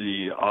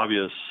the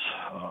obvious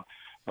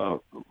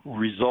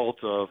result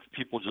of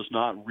people just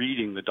not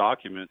reading the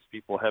documents,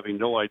 people having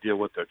no idea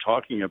what they're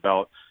talking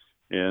about,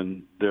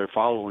 and they're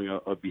following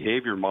a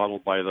behavior model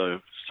by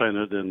the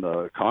Senate and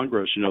the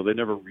Congress. They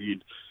never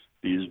read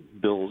these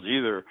bills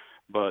either.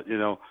 But,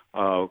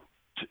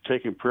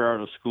 taking prayer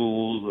out of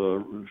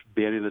schools,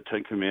 banning the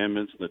Ten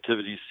Commandments,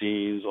 nativity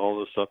scenes, all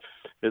this stuff,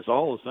 it's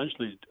all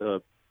essentially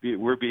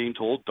we're being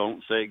told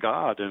don't say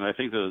God. And I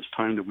think that it's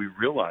time that we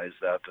realize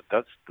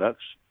that's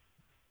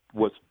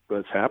what's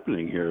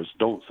happening here is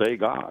don't say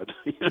God.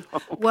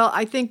 Well,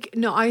 I think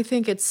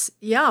it's,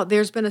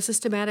 there's been a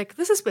systematic,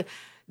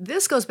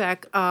 this goes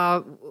back,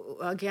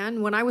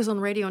 again, when I was on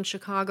radio in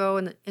Chicago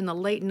in the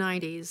late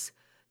 90s,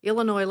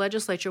 Illinois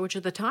legislature, which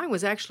at the time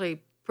was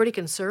actually pretty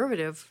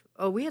conservative.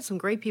 We had some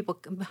great people.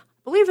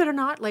 Believe it or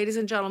not, ladies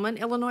and gentlemen,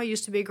 Illinois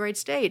used to be a great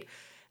state.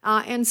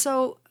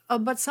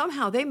 But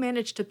somehow they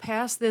managed to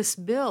pass this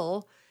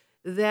bill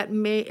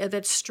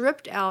that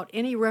stripped out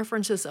any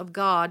references of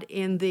God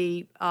in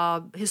the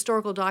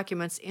historical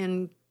documents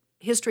in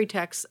history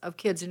texts of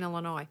kids in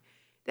Illinois.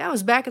 That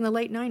was back in the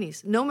late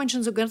 90s. No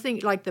mentions of anything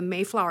like the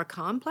Mayflower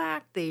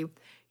Compact. They're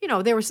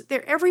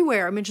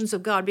everywhere mentions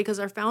of God because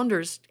our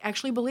founders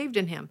actually believed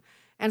in him.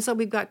 And so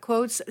we've got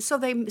quotes. So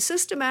they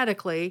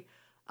systematically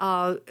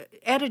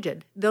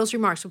edited those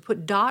remarks. We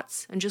put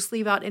dots and just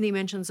leave out any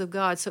mentions of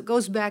God. So it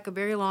goes back a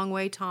very long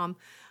way, Tom.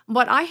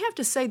 But I have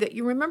to say that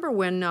you remember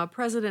when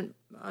President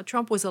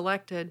Trump was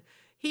elected,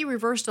 he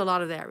reversed a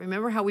lot of that.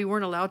 Remember how we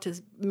weren't allowed to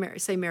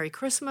say Merry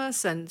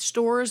Christmas, and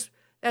stores,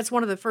 that's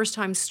one of the first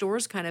times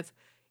stores kind of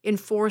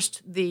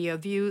enforced the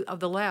view of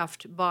the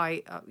left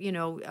by,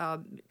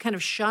 kind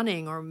of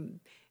shunning or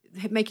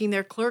making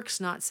their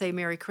clerks not say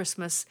Merry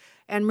Christmas.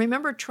 And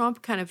remember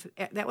Trump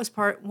that was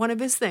one of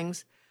his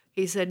things.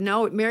 He said,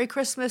 no, Merry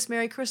Christmas,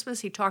 Merry Christmas.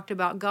 He talked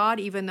about God,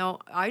 even though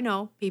I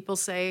know people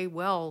say,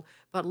 well,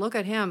 but look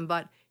at him.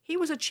 But he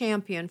was a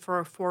champion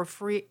for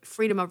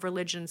freedom of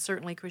religion,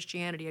 certainly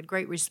Christianity, had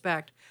great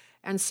respect.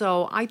 And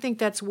so I think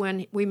that's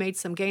when we made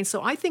some gains.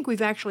 So I think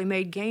we've actually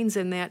made gains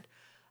in that,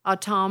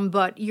 Tom.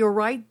 But you're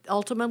right.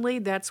 Ultimately,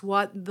 that's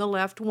what the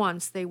left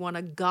wants. They want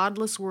a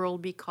godless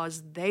world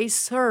because they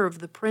serve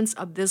the prince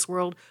of this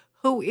world,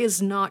 who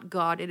is not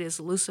God. It is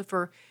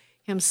Lucifer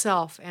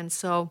himself. And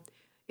so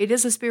it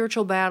is a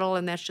spiritual battle,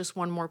 and that's just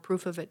one more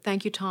proof of it.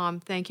 Thank you, Tom.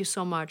 Thank you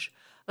so much.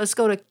 Let's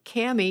go to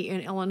Cammie in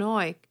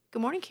Illinois.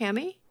 Good morning,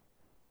 Cammie.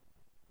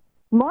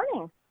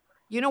 Morning.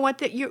 You know what?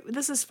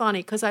 This is funny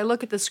because I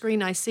look at the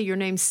screen, I see your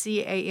name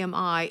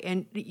C-A-M-I,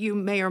 and you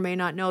may or may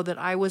not know that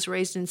I was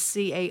raised in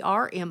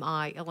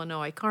C-A-R-M-I,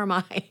 Illinois,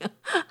 Carmi.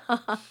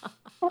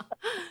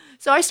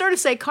 So I started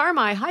to say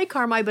Carmi. Hi,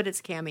 Carmi, but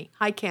it's Cammie.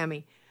 Hi,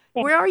 Cammie.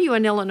 Where are you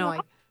in Illinois?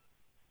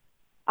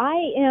 I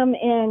am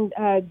in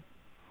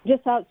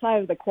just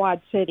outside of the Quad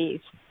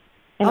Cities,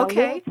 in a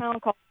little town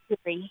called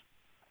Erie.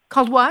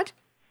 Called what?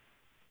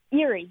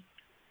 Erie.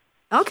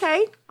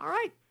 Okay, all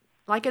right,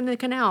 like in the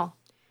canal.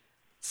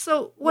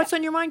 So what's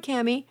on your mind,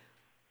 Cammie?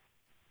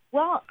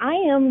 Well, I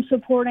am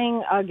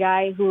supporting a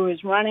guy who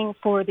is running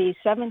for the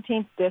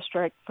 17th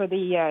district for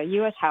the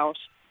U.S. House.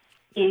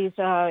 He's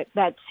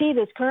that seat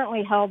is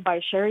currently held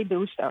by Sherry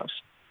Bustos.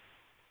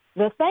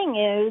 The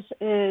thing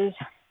is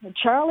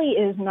Charlie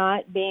is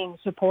not being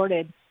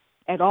supported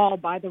at all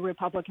by the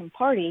Republican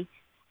Party,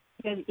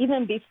 because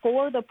even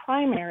before the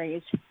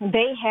primaries,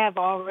 they have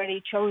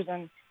already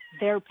chosen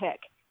their pick.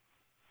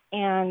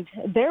 And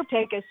their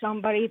pick is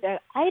somebody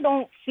that I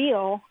don't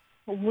feel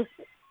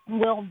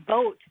will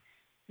vote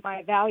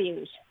my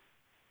values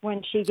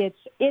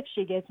if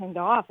she gets into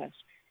office.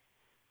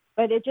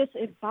 But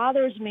it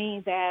bothers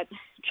me that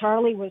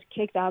Charlie was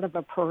kicked out of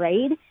a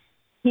parade.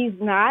 He's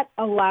not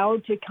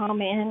allowed to come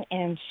in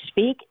and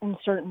speak in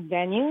certain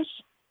venues.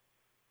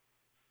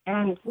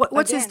 And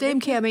what's his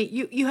name, Cammie?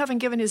 You haven't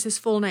given us his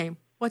full name.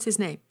 What's his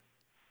name?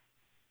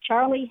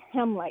 Charlie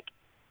Hemlick.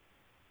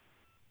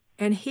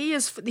 And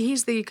he's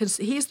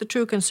the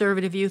true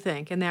conservative, you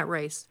think, in that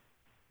race?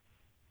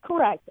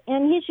 Correct.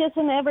 And he's just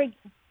an average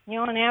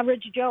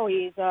Joe.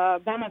 He's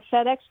been a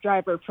FedEx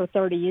driver for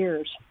 30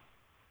 years.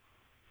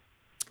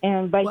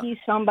 But he's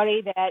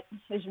somebody that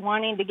is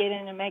wanting to get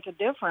in and make a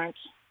difference.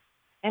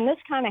 And this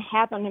kind of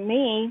happened to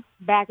me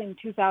back in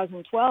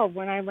 2012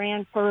 when I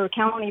ran for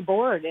county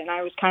board, and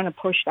I was kind of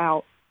pushed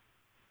out.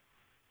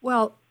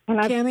 Well,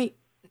 Cammie,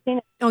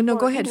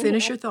 go ahead.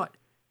 Finish your thought.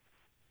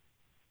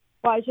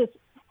 Well,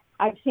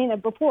 I've seen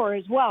it before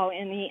as well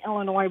in the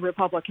Illinois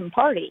Republican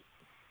Party.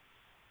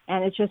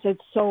 And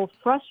it's so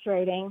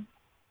frustrating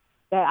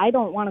that I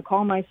don't want to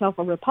call myself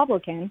a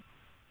Republican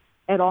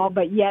at all,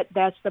 but yet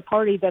that's the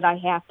party that I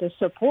have to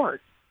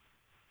support.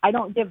 I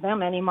don't give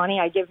them any money.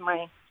 I give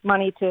my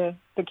money to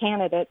the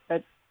candidate,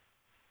 and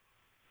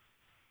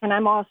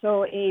I'm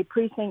also a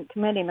precinct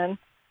committeeman,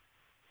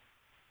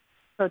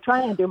 so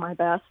trying to do my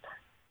best.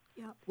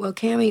 Yeah. Well,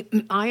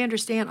 Cammie, I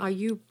understand.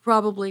 You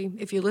probably,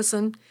 if you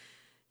listen,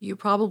 you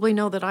probably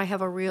know that I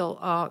have a real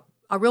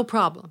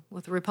problem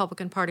with the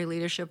Republican Party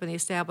leadership and the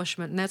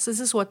establishment, and this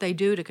is what they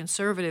do to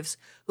conservatives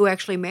who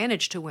actually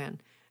manage to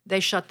win. They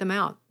shut them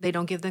out. They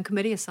don't give them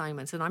committee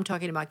assignments, and I'm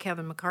talking about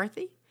Kevin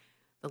McCarthy,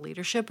 the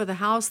leadership of the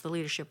House, the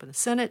leadership of the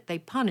Senate. They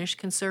punish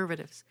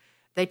conservatives.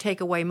 They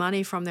take away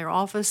money from their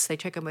office. They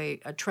take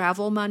away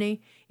travel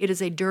money. It is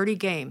a dirty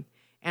game.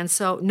 And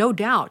so, no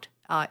doubt,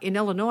 in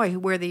Illinois,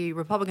 where the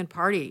Republican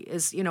Party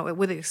is,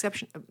 with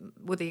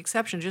the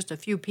exception of just a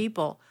few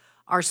people,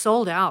 are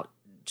sold out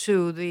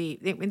to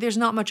there's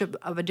not much of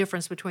a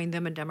difference between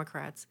them and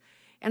Democrats.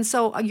 And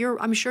so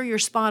I'm sure you're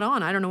spot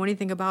on. I don't know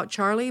anything about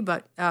Charlie,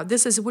 but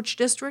this is which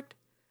district?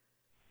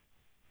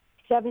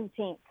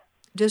 17th.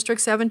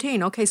 District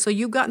 17. Okay, so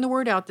you've gotten the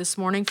word out this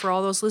morning for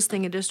all those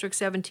listening in District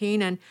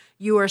 17, and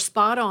you are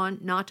spot on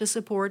not to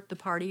support the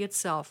party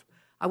itself.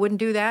 I wouldn't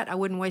do that. I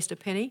wouldn't waste a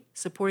penny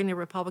supporting the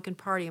Republican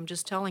Party. I'm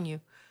just telling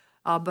you.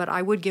 But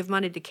I would give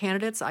money to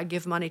candidates. I'd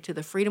give money to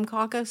the Freedom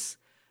Caucus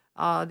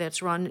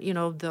that's run,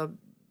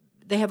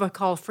 they have a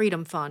called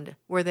Freedom Fund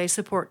where they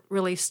support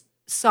really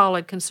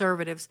solid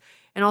conservatives.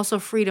 And also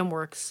Freedom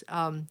Works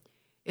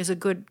is a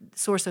good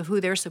source of who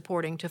they're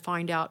supporting to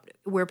find out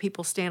where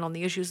people stand on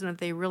the issues and if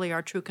they really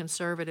are true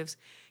conservatives.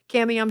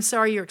 Cammie, I'm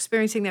sorry you're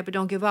experiencing that, but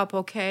don't give up,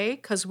 okay?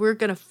 Because we're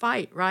going to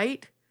fight,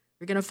 right?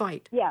 We're going to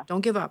fight. Yeah.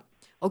 Don't give up.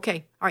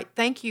 Okay. All right.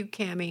 Thank you,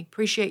 Cammie.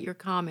 Appreciate your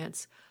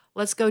comments.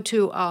 Let's go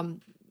to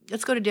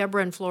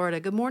Deborah in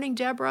Florida. Good morning,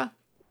 Deborah.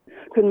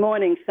 Good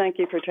morning. Thank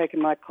you for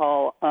taking my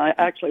call. I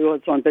actually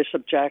was on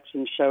Bishop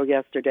Jackson's show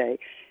yesterday,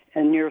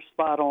 and you're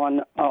spot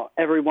on.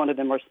 Every one of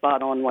them are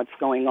spot on what's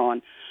going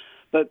on.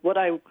 But what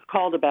I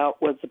called about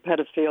was the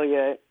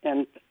pedophilia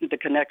and the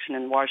connection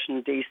in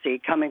Washington, D.C.,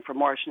 coming from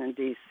Washington,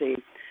 D.C.,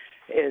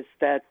 is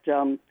that,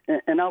 and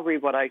I'll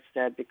read what I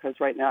said because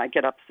right now I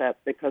get upset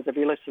because if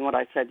you listen to what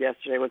I said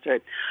yesterday, was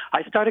right.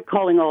 I started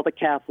calling all the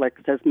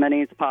Catholics, as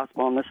many as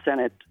possible in the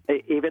Senate,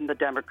 even the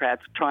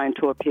Democrats, trying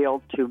to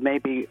appeal to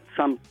maybe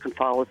some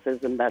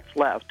Catholicism that's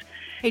left.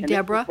 Hey, and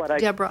Deborah,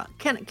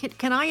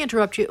 can I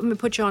interrupt you? Let me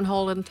put you on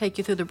hold and take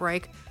you through the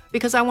break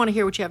because I want to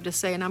hear what you have to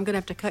say, and I'm going to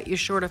have to cut you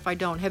short if I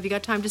don't. Have you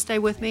got time to stay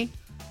with me?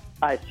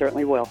 I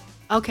certainly will.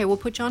 Okay, we'll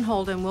put you on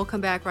hold, and we'll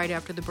come back right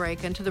after the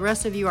break. And to the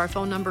rest of you, our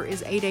phone number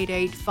is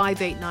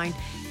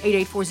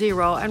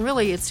 888-589-8840. And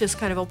really, it's just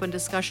kind of open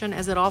discussion,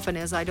 as it often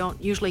is. I don't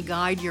usually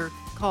guide your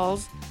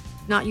calls.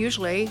 Not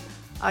usually.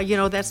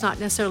 That's not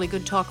necessarily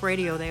good talk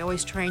radio. They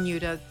always train you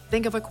to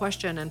think of a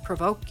question and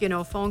provoke,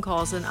 phone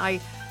calls. And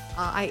I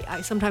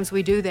sometimes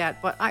we do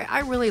that. But I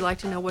really like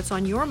to know what's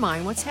on your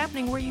mind, what's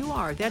happening where you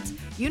are.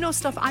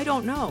 Stuff I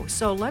don't know.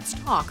 So let's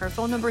talk. Our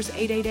phone number is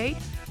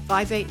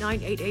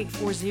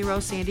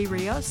 888-589-8840. Sandy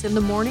Rios in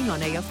the morning on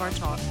AFR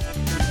Talk.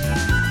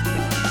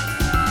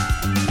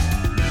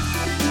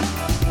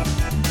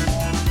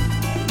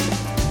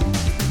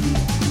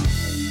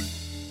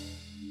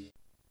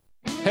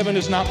 Heaven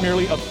is not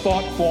merely a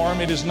thought form.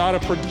 It is not a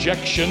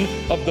projection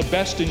of the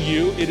best in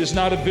you. It is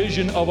not a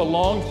vision of a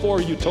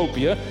longed-for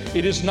utopia.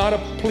 It is not a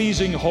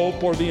pleasing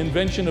hope or the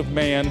invention of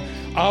man.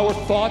 Our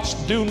thoughts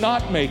do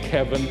not make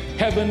heaven.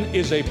 Heaven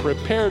is a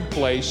prepared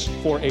place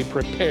for a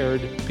prepared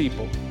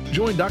people.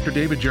 Join Dr.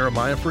 David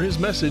Jeremiah for his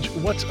message,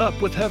 What's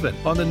Up with Heaven,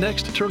 on the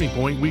next Turning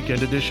Point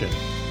Weekend Edition.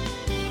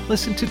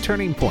 Listen to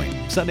Turning Point,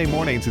 Sunday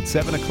mornings at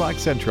 7 o'clock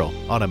Central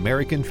on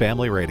American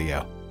Family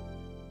Radio.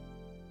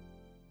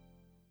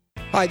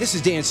 Hi, this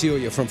is Dan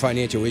Celia from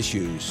Financial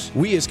Issues.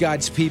 We as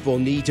God's people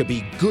need to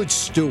be good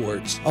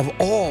stewards of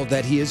all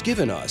that He has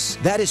given us.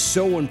 That is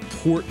so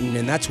important,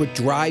 and that's what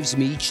drives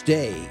me each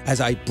day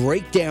as I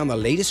break down the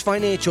latest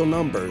financial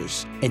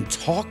numbers and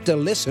talk to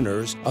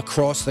listeners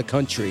across the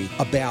country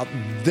about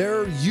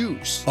their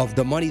use of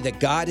the money that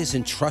God has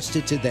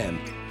entrusted to them.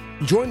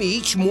 Join me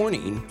each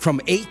morning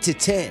from 8 to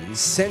 10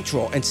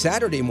 Central and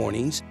Saturday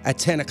mornings at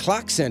 10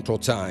 o'clock Central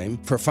Time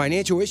for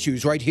Financial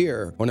Issues right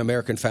here on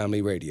American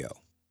Family Radio.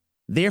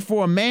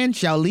 Therefore a man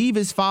shall leave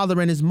his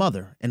father and his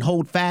mother and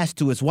hold fast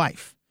to his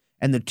wife,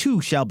 and the two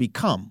shall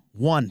become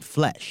one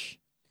flesh.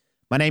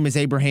 My name is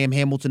Abraham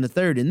Hamilton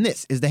III, and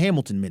this is the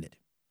Hamilton Minute.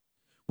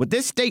 With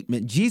this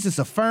statement, Jesus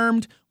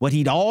affirmed what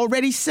he'd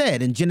already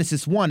said in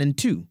Genesis 1 and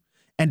 2,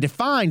 and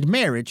defined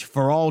marriage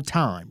for all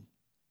time.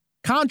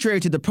 Contrary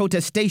to the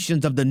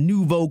protestations of the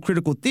nouveau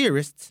critical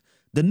theorists,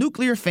 the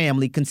nuclear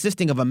family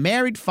consisting of a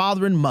married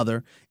father and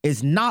mother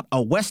is not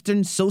a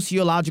Western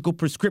sociological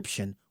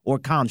prescription or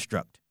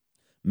construct.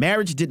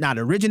 Marriage did not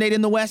originate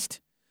in the West.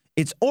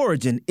 Its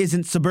origin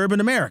isn't suburban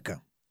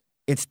America.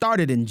 It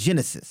started in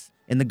Genesis,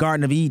 in the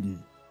Garden of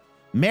Eden.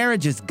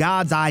 Marriage is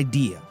God's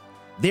idea.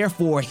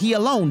 Therefore, He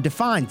alone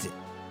defines it.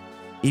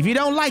 If you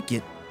don't like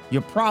it,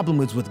 your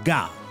problem is with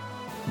God,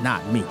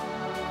 not me.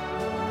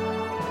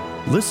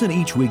 Listen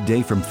each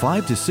weekday from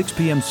 5 to 6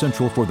 p.m.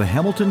 Central for the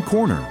Hamilton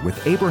Corner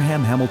with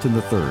Abraham Hamilton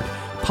III,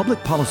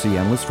 Public Policy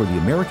Analyst for the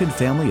American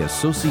Family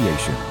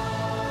Association.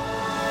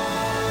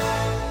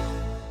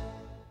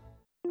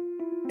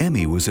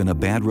 Emmy was in a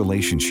bad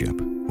relationship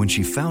when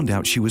she found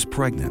out she was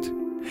pregnant.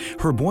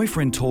 Her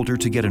boyfriend told her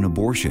to get an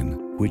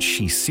abortion, which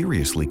she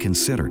seriously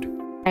considered.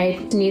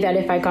 I knew that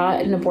if I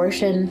got an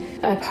abortion,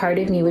 a part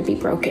of me would be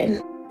broken.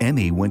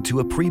 Emmy went to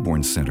a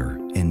preborn center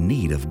in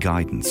need of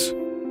guidance.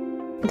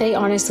 They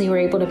honestly were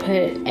able to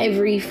put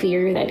every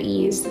fear at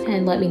ease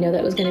and let me know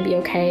that it was going to be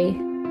okay.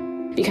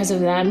 Because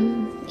of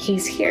them,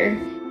 he's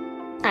here.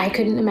 I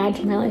couldn't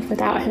imagine my life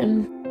without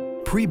him.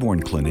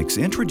 Preborn clinics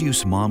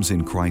introduce moms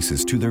in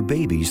crisis to their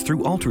babies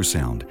through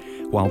ultrasound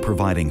while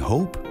providing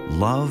hope,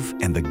 love,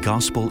 and the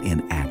gospel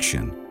in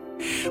action.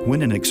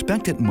 When an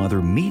expectant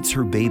mother meets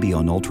her baby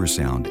on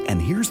ultrasound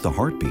and hears the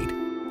heartbeat,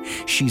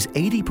 she's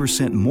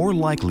 80% more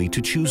likely to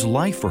choose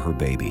life for her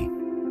baby.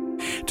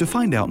 To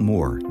find out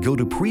more, go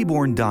to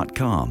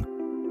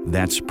preborn.com.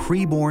 That's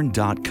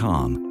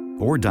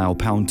preborn.com, or dial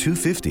pound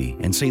 250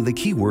 and say the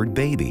keyword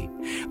baby.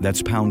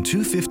 That's pound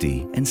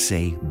 250 and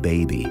say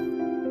baby.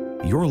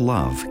 Your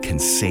love can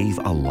save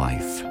a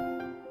life.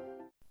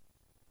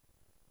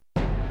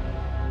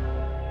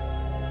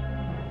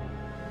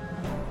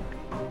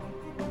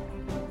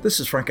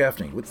 This is Frank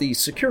Gaffney with the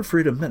Secure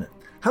Freedom Minute.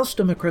 House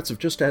Democrats have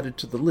just added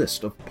to the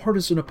list of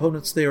partisan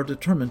opponents they are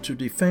determined to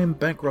defame,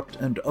 bankrupt,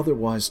 and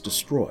otherwise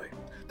destroy.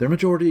 Their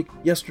majority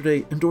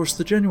yesterday endorsed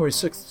the January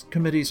 6th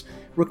committee's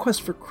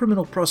request for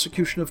criminal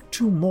prosecution of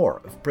 2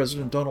 more of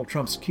President Donald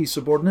Trump's key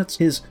subordinates,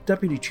 his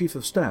Deputy Chief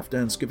of Staff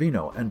Dan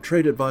Scavino and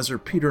Trade Advisor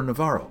Peter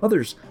Navarro.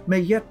 Others may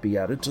yet be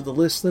added to the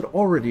list that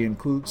already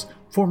includes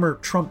former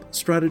Trump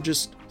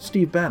strategist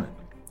Steve Bannon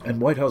and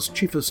White House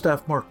Chief of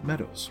Staff Mark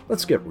Meadows.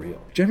 Let's get real.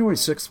 January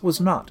 6th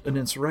was not an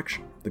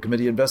insurrection. The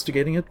committee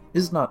investigating it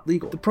is not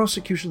legal. The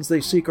prosecutions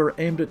they seek are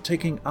aimed at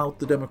taking out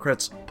the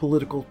Democrats'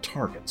 political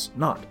targets,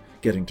 not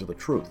getting to the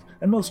truth.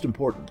 And most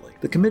importantly,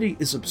 the committee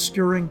is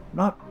obscuring,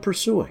 not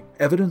pursuing,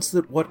 evidence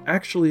that what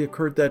actually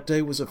occurred that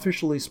day was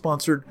officially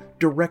sponsored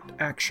direct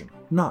action,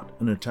 not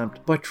an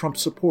attempt by Trump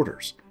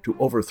supporters to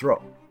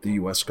overthrow the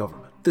U.S.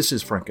 government. This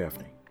is Frank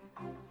Gaffney.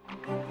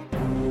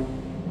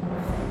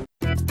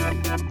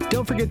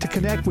 Don't forget to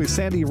connect with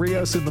Sandy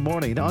Rios in the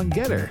morning on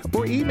Getter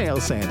or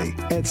email Sandy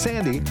at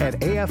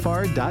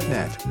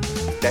sandy@afr.net.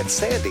 That's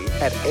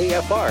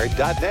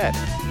sandy@afr.net.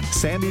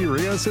 Sandy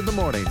Rios in the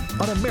morning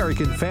on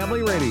American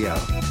Family Radio.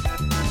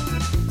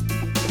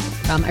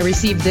 I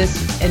received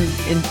this,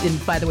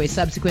 and by the way,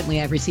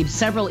 subsequently, I've received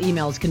several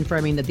emails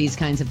confirming that these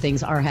kinds of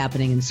things are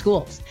happening in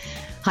schools.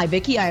 Hi,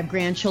 Vicki. I have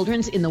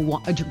grandchildren in the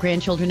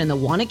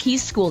Wanakee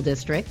School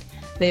District.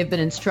 They have been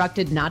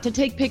instructed not to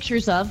take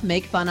pictures of,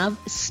 make fun of,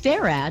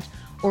 stare at,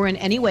 or in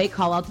any way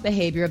call out the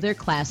behavior of their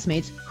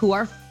classmates who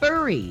are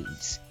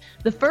furries.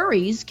 The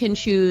furries can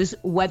choose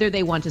whether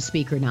they want to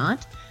speak or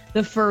not.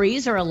 The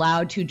furries are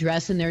allowed to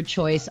dress in their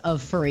choice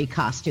of furry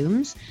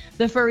costumes.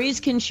 The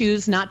furries can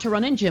choose not to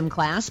run in gym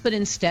class, but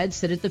instead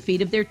sit at the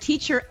feet of their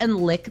teacher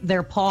and lick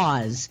their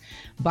paws.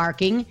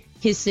 Barking,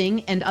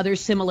 hissing, and other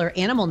similar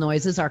animal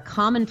noises are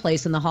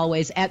commonplace in the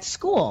hallways at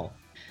school.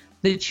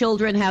 The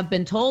children have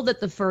been told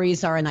that the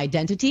furries are an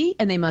identity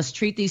and they must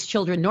treat these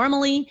children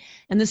normally.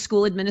 And the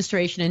school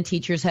administration and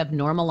teachers have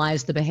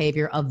normalized the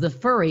behavior of the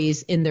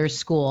furries in their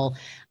school.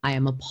 I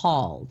am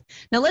appalled.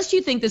 Now, lest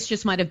you think this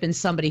just might have been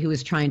somebody who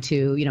was trying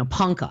to,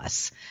 punk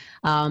us.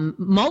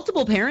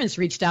 Multiple parents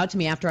reached out to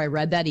me after I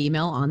read that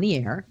email on the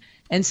air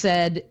and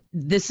said,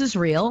 this is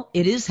real.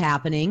 It is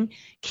happening.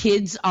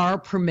 Kids are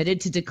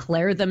permitted to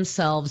declare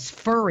themselves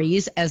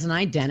furries as an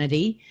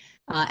identity,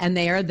 and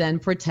they are then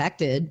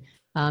protected.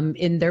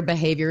 In their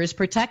behavior is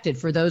protected.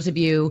 For those of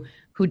you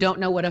who don't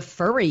know what a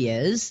furry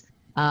is,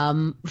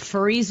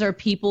 furries are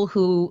people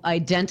who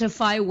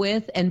identify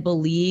with and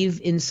believe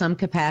in some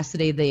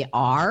capacity they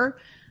are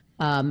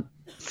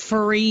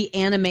furry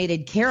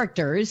animated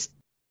characters.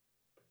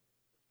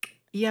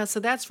 Yeah, so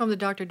that's from the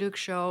Dr. Duke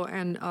show,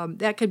 and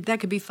that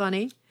could be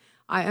funny.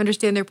 I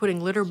understand they're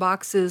putting litter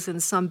boxes in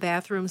some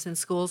bathrooms in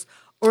schools,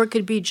 or it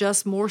could be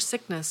just more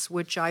sickness,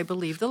 which I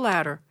believe the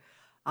latter.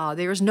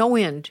 There is no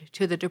end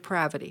to the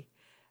depravity.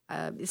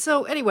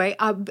 So anyway,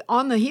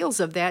 on the heels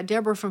of that,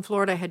 Deborah from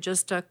Florida had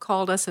just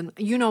called us, and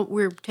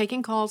we're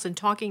taking calls and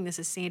talking. This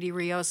is Sandy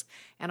Rios,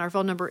 and our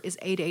phone number is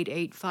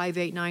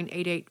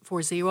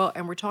 888-589-8840,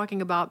 and we're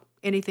talking about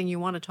anything you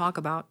want to talk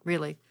about,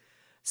 really.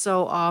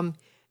 So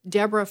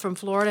Deborah from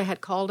Florida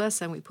had called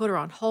us, and we put her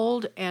on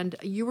hold, and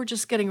you were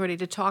just getting ready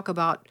to talk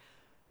about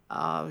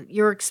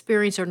your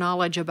experience or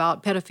knowledge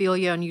about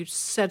pedophilia, and you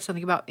said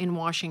something about in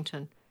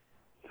Washington.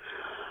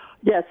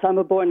 Yes,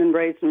 I'm born and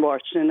raised in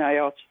Washington. I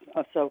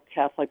also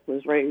Catholic,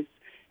 was raised.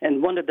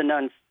 And one of the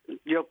nuns,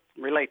 you'll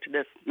relate to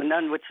this, the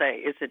nun would say,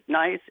 is it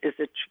nice? Is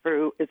it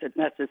true? Is it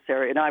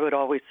necessary? And I would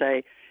always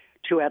say,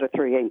 2 out of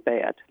 3 ain't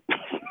bad.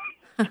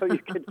 So you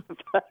could,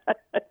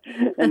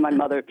 and my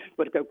mother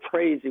would go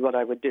crazy when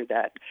I would do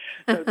that.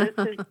 So this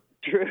is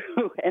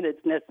true, and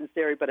it's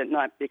necessary, but it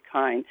not be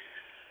kind.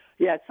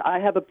 Yes, I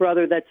have a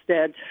brother that's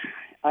dead.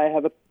 I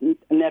have a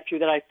nephew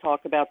that I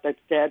talk about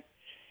that's dead.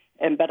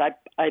 But I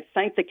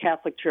thank the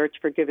Catholic Church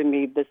for giving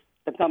me this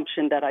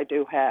assumption that I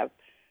do have.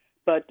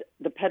 But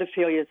the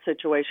pedophilia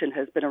situation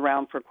has been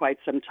around for quite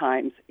some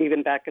time.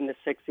 Even back in the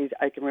 60s,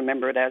 I can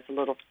remember it as a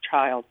little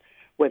child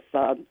with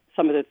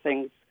some of the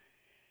things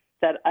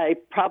that I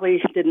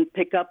probably didn't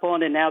pick up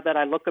on, and now that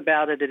I look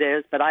about it, it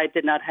is. But I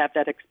did not have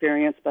that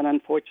experience, but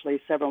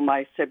unfortunately several of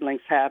my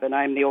siblings have, and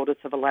I'm the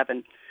oldest of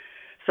 11.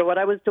 So what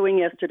I was doing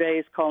yesterday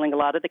is calling a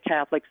lot of the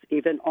Catholics,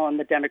 even on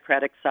the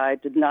Democratic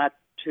side, did not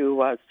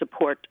to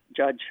support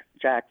Judge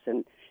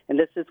Jackson. And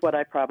this is what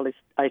I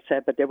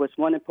said, but there was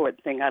one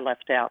important thing I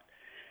left out.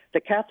 The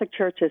Catholic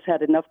Church has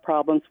had enough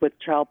problems with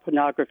child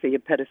pornography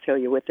and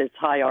pedophilia with its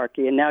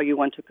hierarchy, and now you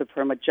want to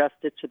confirm a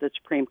justice to the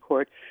Supreme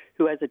Court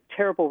who has a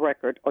terrible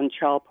record on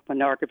child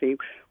pornography,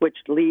 which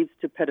leads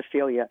to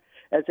pedophilia,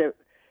 as it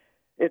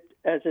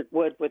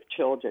would with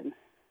children.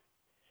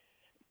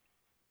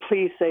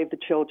 Please save the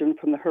children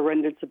from the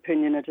horrendous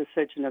opinion and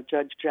decision of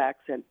Judge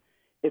Jackson.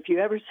 If you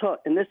ever saw,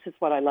 and this is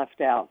what I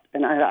left out,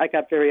 and I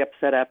got very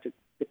upset after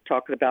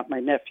talking about my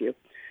nephew.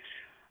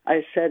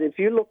 I said, if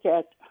you look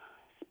at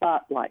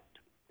Spotlight,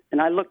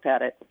 and I looked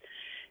at it,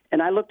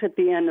 and I looked at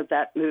the end of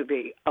that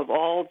movie of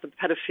all the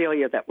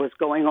pedophilia that was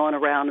going on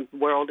around the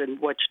world in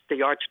which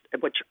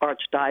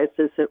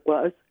archdiocese it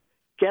was.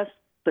 Guess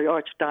the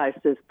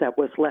archdiocese that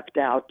was left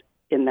out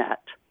in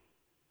that?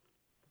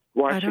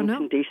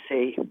 Washington,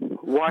 D.C.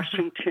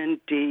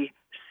 Washington,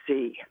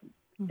 D.C.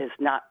 is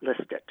not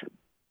listed.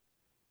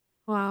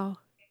 Wow.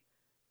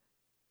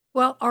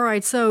 Well, all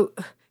right. So,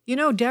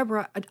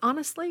 Deborah,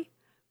 honestly,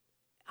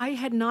 I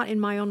had not in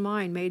my own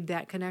mind made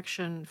that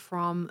connection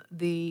from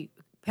the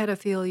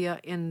pedophilia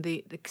in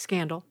the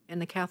scandal in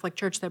the Catholic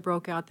Church that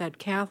broke out, that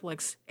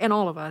Catholics, and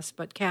all of us,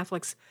 but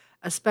Catholics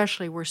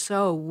especially, were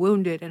so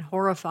wounded and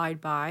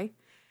horrified by.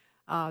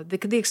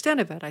 The extent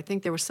of it. I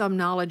think there was some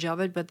knowledge of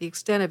it, but the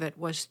extent of it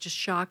was just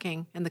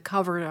shocking, and the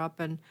cover-up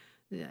and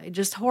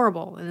just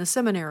horrible, and the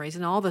seminaries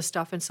and all this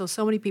stuff. And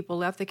so many people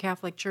left the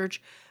Catholic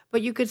Church.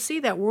 But you could see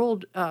that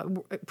world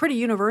pretty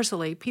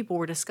universally. People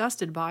were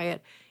disgusted by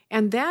it.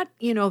 And that,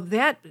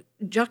 that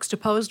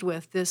juxtaposed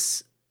with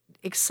this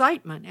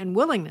excitement and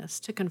willingness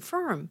to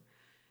confirm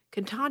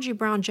Ketanji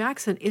Brown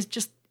Jackson is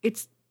just,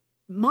 it's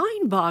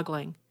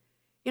mind-boggling.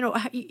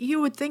 You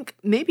would think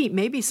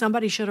maybe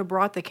somebody should have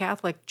brought the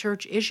Catholic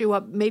Church issue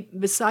up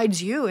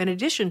besides you, in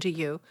addition to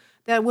you.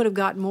 That would have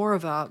got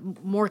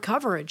more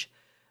coverage.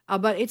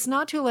 But it's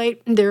not too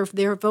late.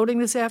 They're voting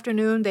this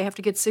afternoon. They have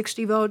to get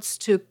 60 votes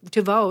to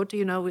vote.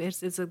 It's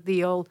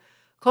the old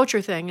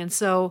cloture thing. And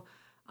so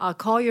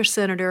call your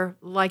senator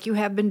like you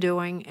have been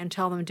doing and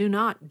tell them do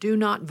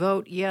not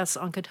vote yes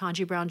on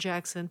Ketanji Brown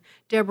Jackson.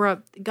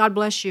 Deborah, God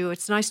bless you.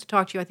 It's nice to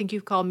talk to you. I think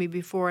you've called me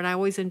before, and I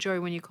always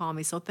enjoy when you call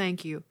me. So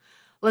thank you.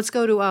 Let's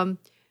go to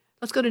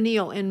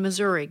Neil in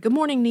Missouri. Good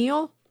morning,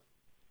 Neil.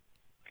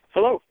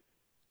 Hello.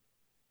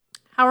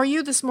 How are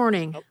you this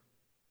morning?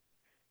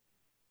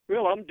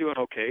 Well, I'm doing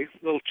okay.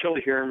 A little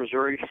chilly here in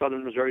Missouri,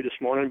 southern Missouri this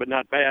morning, but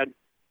not bad.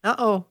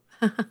 Uh-oh.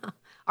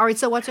 All right,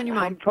 so what's on your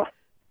mind?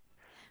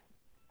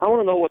 I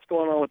want to know what's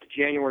going on with the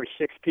January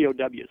 6th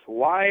POWs.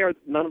 Why are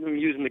none of them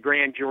using the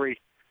grand jury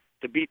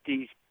to beat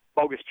these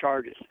bogus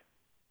charges?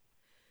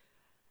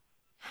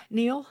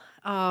 Neil,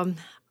 I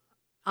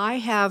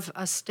have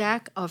a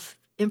stack of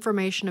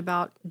information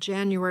about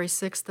January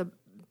 6th,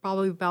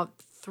 probably about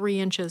 3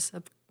 inches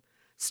of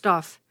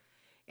stuff,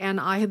 and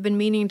I have been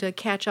meaning to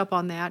catch up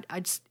on that.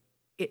 It's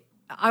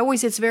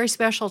very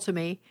special to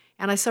me,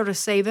 and I sort of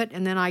save it,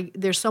 and then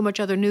there's so much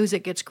other news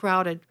it gets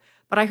crowded.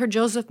 But I heard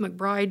Joseph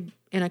McBride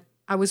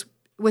I was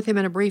with him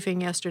in a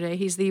briefing yesterday.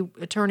 He's the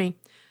attorney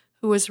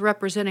who is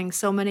representing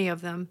so many of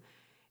them,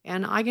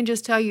 and I can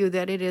just tell you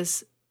that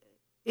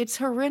it's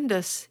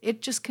horrendous.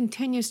 It just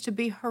continues to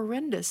be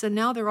horrendous, and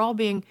now they're all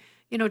being,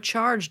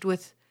 charged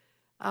with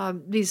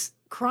these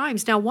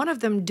crimes. Now, one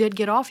of them did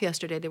get off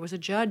yesterday. There was a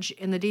judge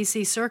in the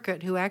D.C.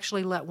 Circuit who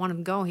actually let one of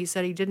them go. He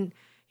said he didn't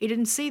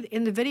see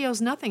in the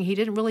videos nothing. He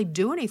didn't really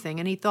do anything,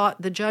 and he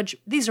thought the judge.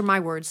 These are my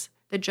words.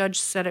 The judge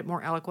said it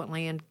more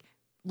eloquently and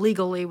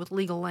legally with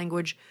legal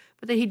language,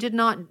 but that he did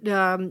not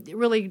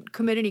really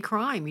commit any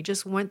crime. He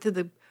just went to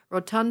the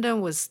rotunda,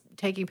 was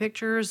taking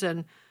pictures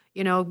and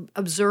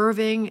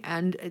observing,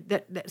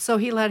 and so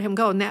he let him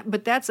go. And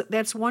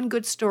that's one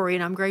good story,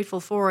 and I'm grateful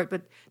for it.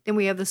 But then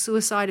we have the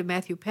suicide of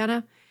Matthew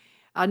Pena.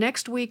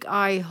 Next week,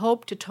 I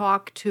hope to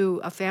talk to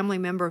a family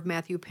member of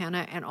Matthew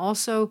Pena, and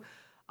also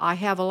I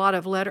have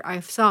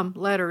some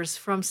letters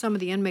from some of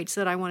the inmates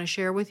that I want to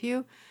share with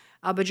you.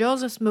 But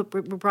Joseph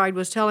McBride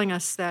was telling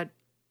us that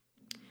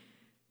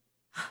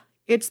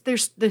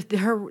there's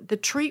the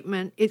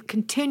treatment. It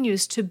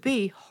continues to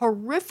be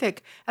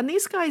horrific, and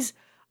these guys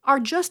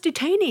are just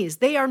detainees.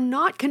 They are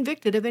not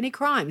convicted of any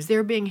crimes.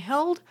 They're being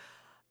held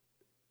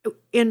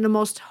in the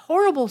most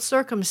horrible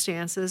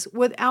circumstances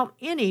without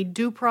any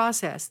due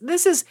process.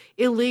 This is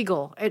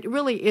illegal. It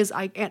really is.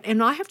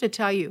 And I have to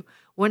tell you,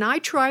 when I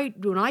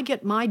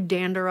get my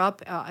dander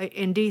up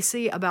in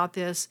D.C. about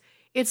this,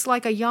 it's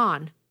like a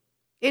yawn.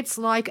 It's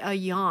like a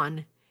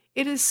yawn.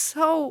 It is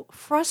so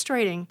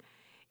frustrating.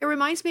 It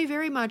reminds me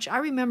very much. I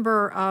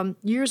remember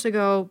years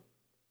ago,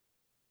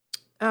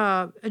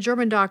 a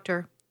German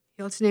doctor.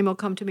 His name will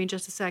come to me in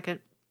just a second.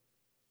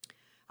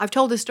 I've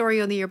told this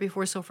story on the air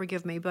before, so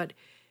forgive me, but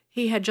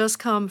he had just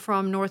come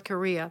from North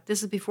Korea.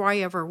 This is before I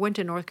ever went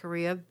to North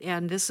Korea,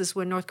 and this is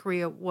when North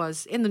Korea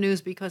was in the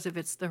news because of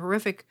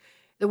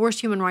the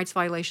worst human rights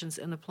violations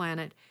in the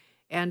planet.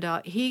 And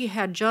he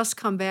had just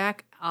come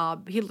back.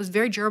 He was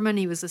very German.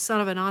 He was the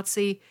son of a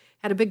Nazi,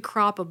 had a big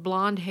crop of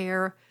blonde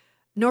hair.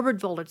 Norbert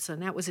Wollertson,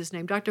 that was his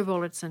name, Dr.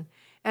 Wollertson.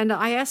 And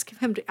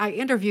I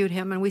interviewed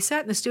him, and we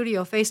sat in the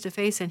studio face to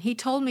face, and he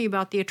told me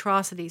about the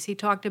atrocities. He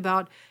talked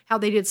about how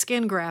they did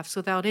skin grafts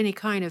without any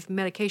kind of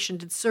medication,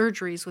 did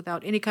surgeries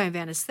without any kind of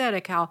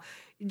anesthetic, how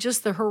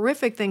just the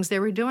horrific things they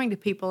were doing to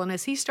people. And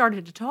as he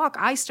started to talk,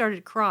 I started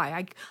to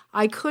cry.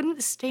 I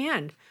couldn't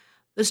stand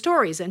the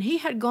stories. And he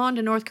had gone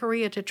to North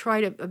Korea to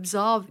try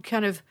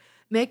to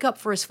make up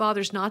for his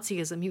father's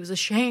Nazism. He was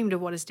ashamed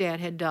of what his dad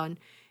had done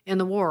in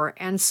the war.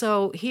 And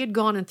so he had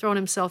gone and thrown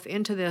himself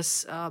into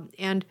this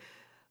and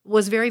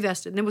was very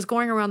vested, and was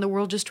going around the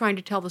world just trying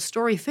to tell the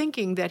story,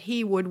 thinking that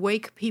he would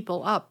wake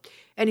people up.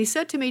 And he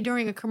said to me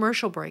during a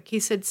commercial break, he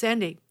said,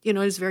 Sandy,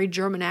 his very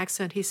German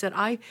accent, he said,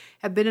 I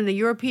have been in the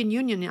European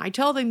Union, and I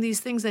tell them these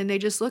things, and they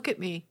just look at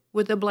me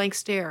with a blank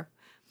stare.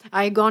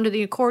 I had gone to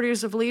the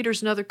quarters of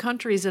leaders in other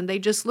countries, and they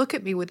just look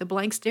at me with a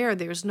blank stare.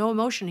 There's no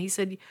emotion. He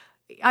said,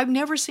 I've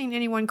never seen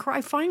anyone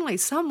cry. Finally,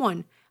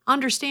 someone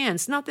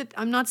understands. Not that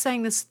I'm not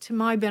saying this to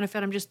my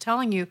benefit, I'm just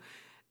telling you,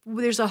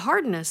 there's a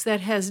hardness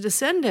that has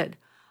descended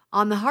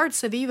on the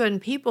hearts of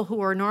even people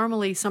who are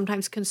normally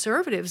sometimes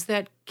conservatives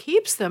that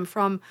keeps them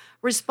from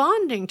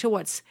responding to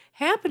what's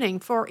happening,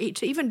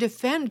 to even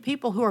defend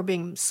people who are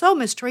being so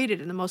mistreated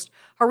in the most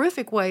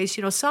horrific ways,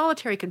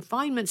 solitary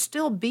confinement,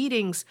 still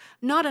beatings,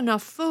 not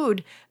enough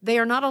food. They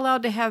are not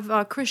allowed to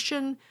have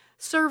Christian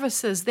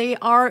services. They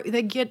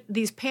get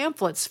these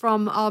pamphlets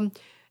from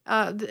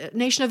the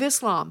Nation of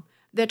Islam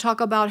that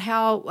talk about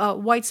how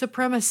white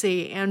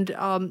supremacy and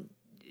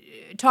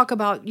talk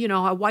about,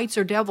 how whites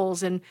are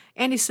devils and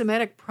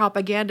anti-Semitic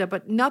propaganda,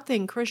 but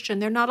nothing Christian.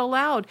 They're not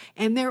allowed,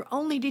 and they're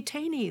only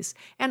detainees.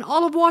 And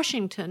all of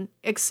Washington,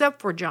 except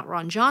for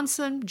Ron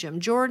Johnson, Jim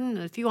Jordan,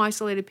 and a few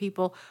isolated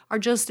people,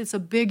 it's a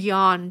big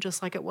yawn,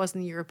 just like it was in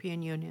the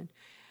European Union.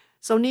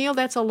 So, Neil,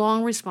 that's a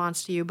long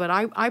response to you, but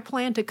I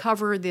plan to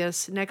cover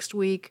this next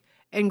week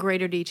in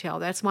greater detail.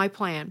 That's my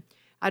plan.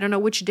 I don't know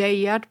which day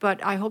yet,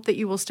 but I hope that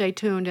you will stay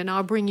tuned, and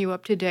I'll bring you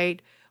up to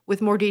date with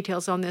more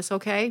details on this,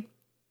 okay?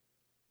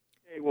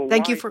 Well,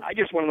 Thank you for. I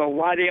just want to know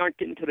why they aren't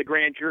getting to the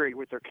grand jury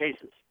with their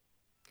cases.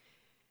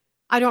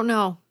 I don't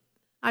know.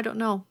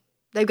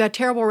 They've got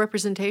terrible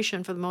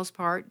representation for the most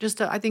part.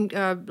 I think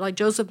like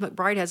Joseph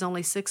McBride has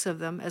only 6 of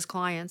them as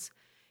clients,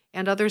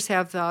 and others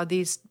have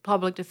these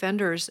public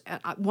defenders.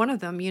 One of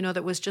them,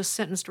 that was just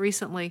sentenced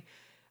recently,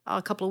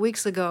 a couple of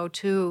weeks ago,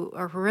 to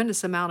a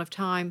horrendous amount of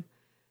time.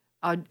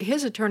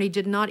 His attorney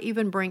did not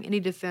even bring any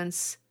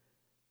defense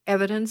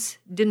evidence,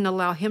 didn't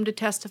allow him to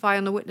testify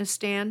on the witness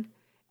stand.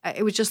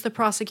 It was just the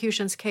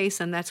prosecution's case,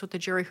 and that's what the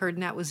jury heard,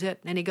 and that was it.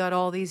 And he got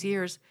all these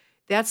years.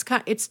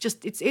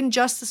 It's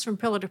injustice from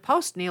pillar to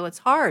post, Neil. It's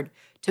hard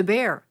to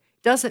bear.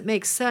 Doesn't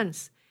make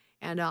sense.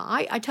 And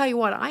I tell you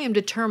what, I am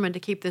determined to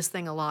keep this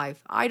thing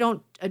alive. I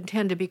don't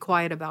intend to be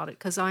quiet about it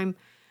because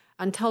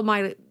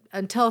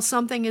until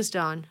something is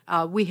done,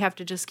 we have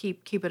to just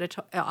keep it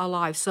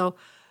alive. So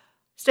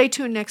stay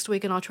tuned next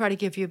week, and I'll try to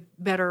give you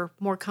better,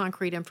 more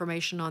concrete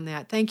information on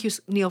that. Thank you,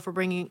 Neil, for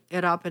bringing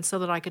it up, and so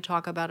that I could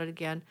talk about it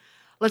again.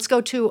 Let's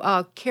go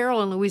to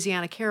Carol in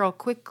Louisiana. Carol,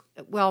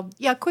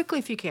 quickly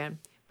if you can.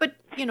 But,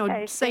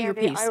 hey, say your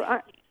piece.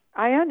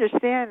 I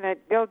understand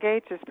that Bill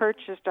Gates has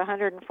purchased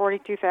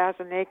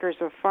 142,000 acres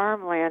of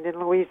farmland in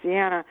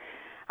Louisiana.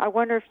 I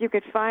wonder if you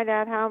could find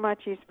out how much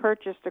he's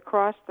purchased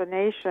across the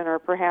nation or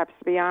perhaps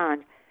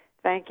beyond.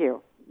 Thank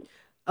you.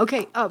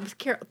 Okay,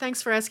 Carol,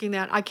 thanks for asking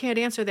that. I can't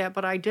answer that,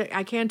 but I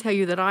can tell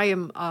you that I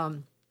am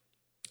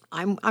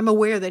I'm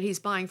aware that he's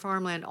buying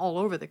farmland all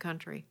over the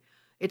country.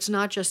 It's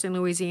not just in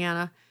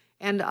Louisiana.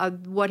 And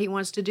what he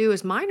wants to do,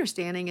 is my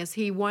understanding, is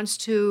he wants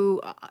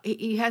to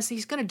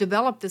he's going to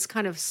develop this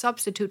kind of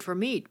substitute for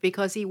meat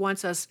because he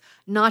wants us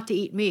not to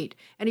eat meat.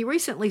 And he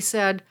recently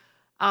said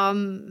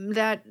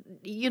that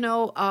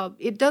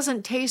it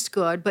doesn't taste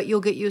good, but you'll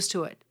get used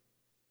to it.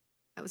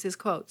 That was his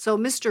quote. So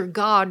Mr.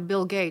 God,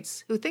 Bill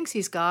Gates, who thinks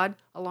he's God,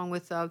 along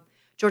with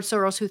George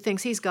Soros, who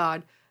thinks he's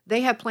God, they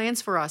have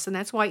plans for us. And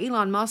that's why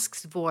Elon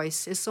Musk's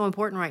voice is so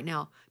important right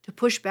now, to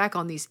push back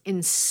on these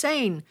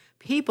insane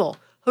people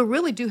who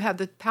really do have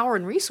the power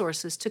and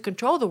resources to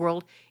control the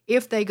world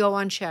if they go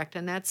unchecked.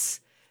 And that's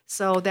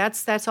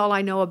all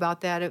I know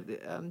about that.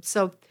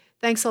 So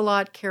thanks a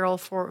lot, Carol,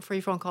 for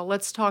your phone call.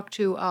 Let's go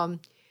to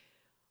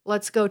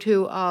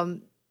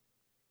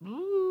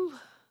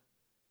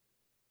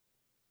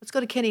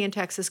Kenny in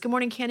Texas. Good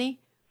morning,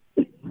 Kenny.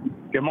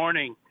 Good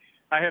morning.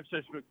 I have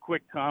such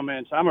quick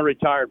comments. I'm a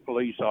retired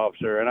police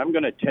officer, and I'm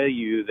going to tell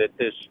you that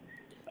this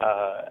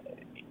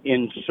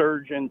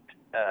insurgent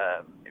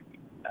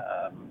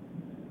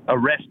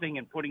arresting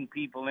and putting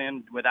people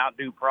in without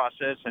due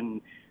process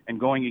and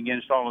going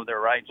against all of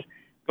their rights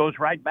goes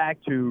right back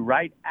to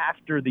right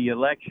after the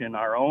election.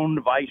 Our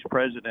own vice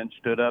president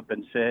stood up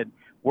and said,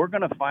 we're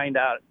going to find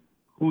out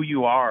who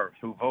you are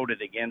who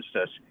voted against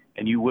us,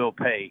 and you will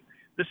pay.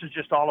 This is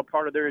just all a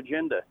part of their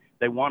agenda.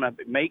 They want to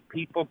make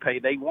people pay.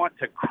 They want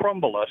to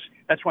crumble us.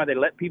 That's why they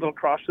let people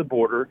across the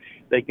border.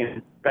 They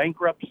can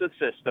bankrupt the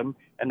system,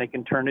 and they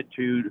can turn it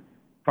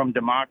from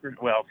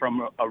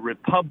a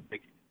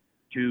republic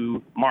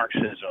to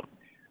Marxism.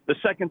 The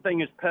second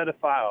thing is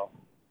pedophile.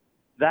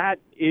 That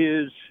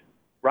is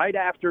right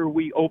after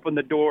we opened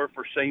the door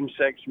for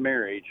same-sex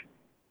marriage.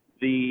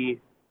 The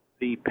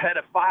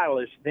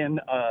pedophile is then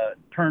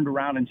turned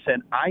around and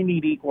said, I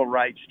need equal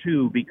rights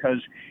too, because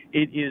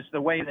it is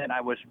the way that I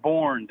was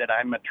born that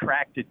I'm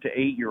attracted to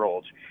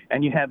 8-year-olds.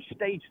 And you have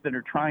states that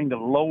are trying to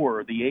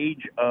lower the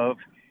age of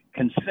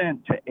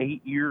consent to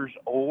 8 years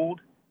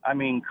old. I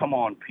mean, come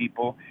on,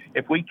 people.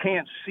 If we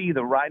can't see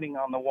the writing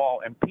on the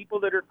wall, and people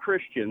that are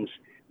Christians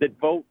that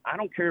vote, I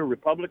don't care,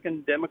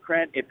 Republican,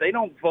 Democrat, if they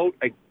don't vote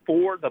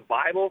for the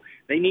Bible,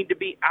 they need to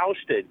be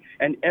ousted.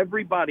 And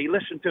everybody,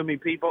 listen to me,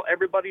 people,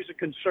 everybody's a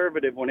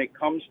conservative when it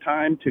comes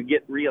time to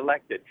get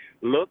reelected.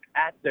 Look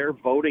at their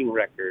voting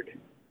record.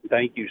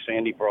 Thank you,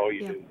 Sandy, for all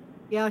you do.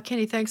 Yeah,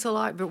 Kenny, thanks a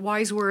lot. But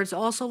wise words.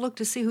 Also look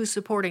to see who's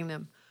supporting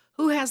them.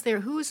 Who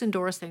is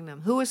endorsing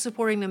them? Who is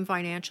supporting them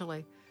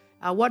financially?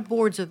 What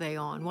boards are they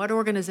on? What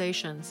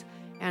organizations?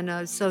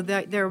 And so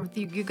that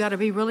you got to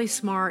be really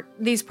smart.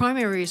 These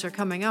primaries are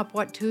coming up.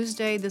 What,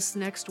 Tuesday this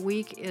next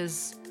week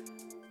is?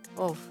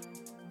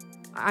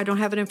 I don't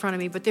have it in front of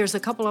me, but there's a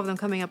couple of them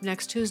coming up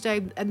next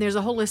Tuesday, and there's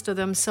a whole list of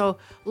them. So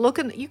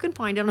you can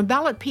find it on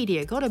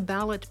Ballotpedia. Go to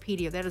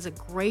Ballotpedia. That is a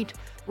great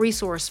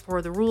resource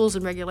for the rules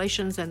and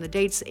regulations and the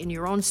dates in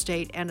your own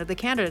state and the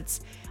candidates.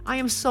 I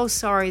am so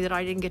sorry that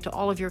I didn't get to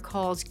all of your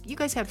calls. You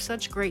guys have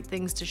such great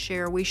things to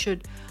share.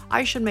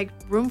 I should make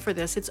room for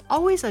this. It's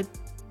always a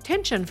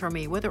tension for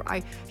me whether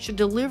I should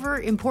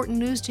deliver important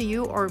news to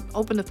you or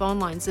open the phone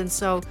lines. And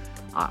so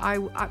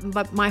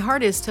but my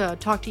heart is to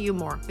talk to you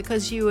more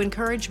because you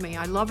encourage me.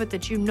 I love it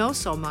that you know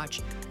so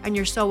much and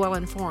you're so well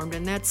informed,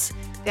 and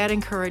that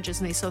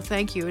encourages me. So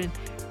thank you. And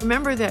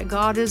remember that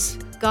God is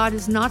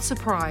not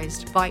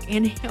surprised by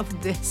any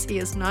of this. He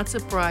is not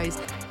surprised,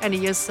 and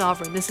He is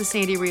sovereign. This is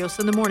Sandy Rios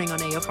in the morning on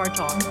AFR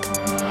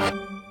Talk.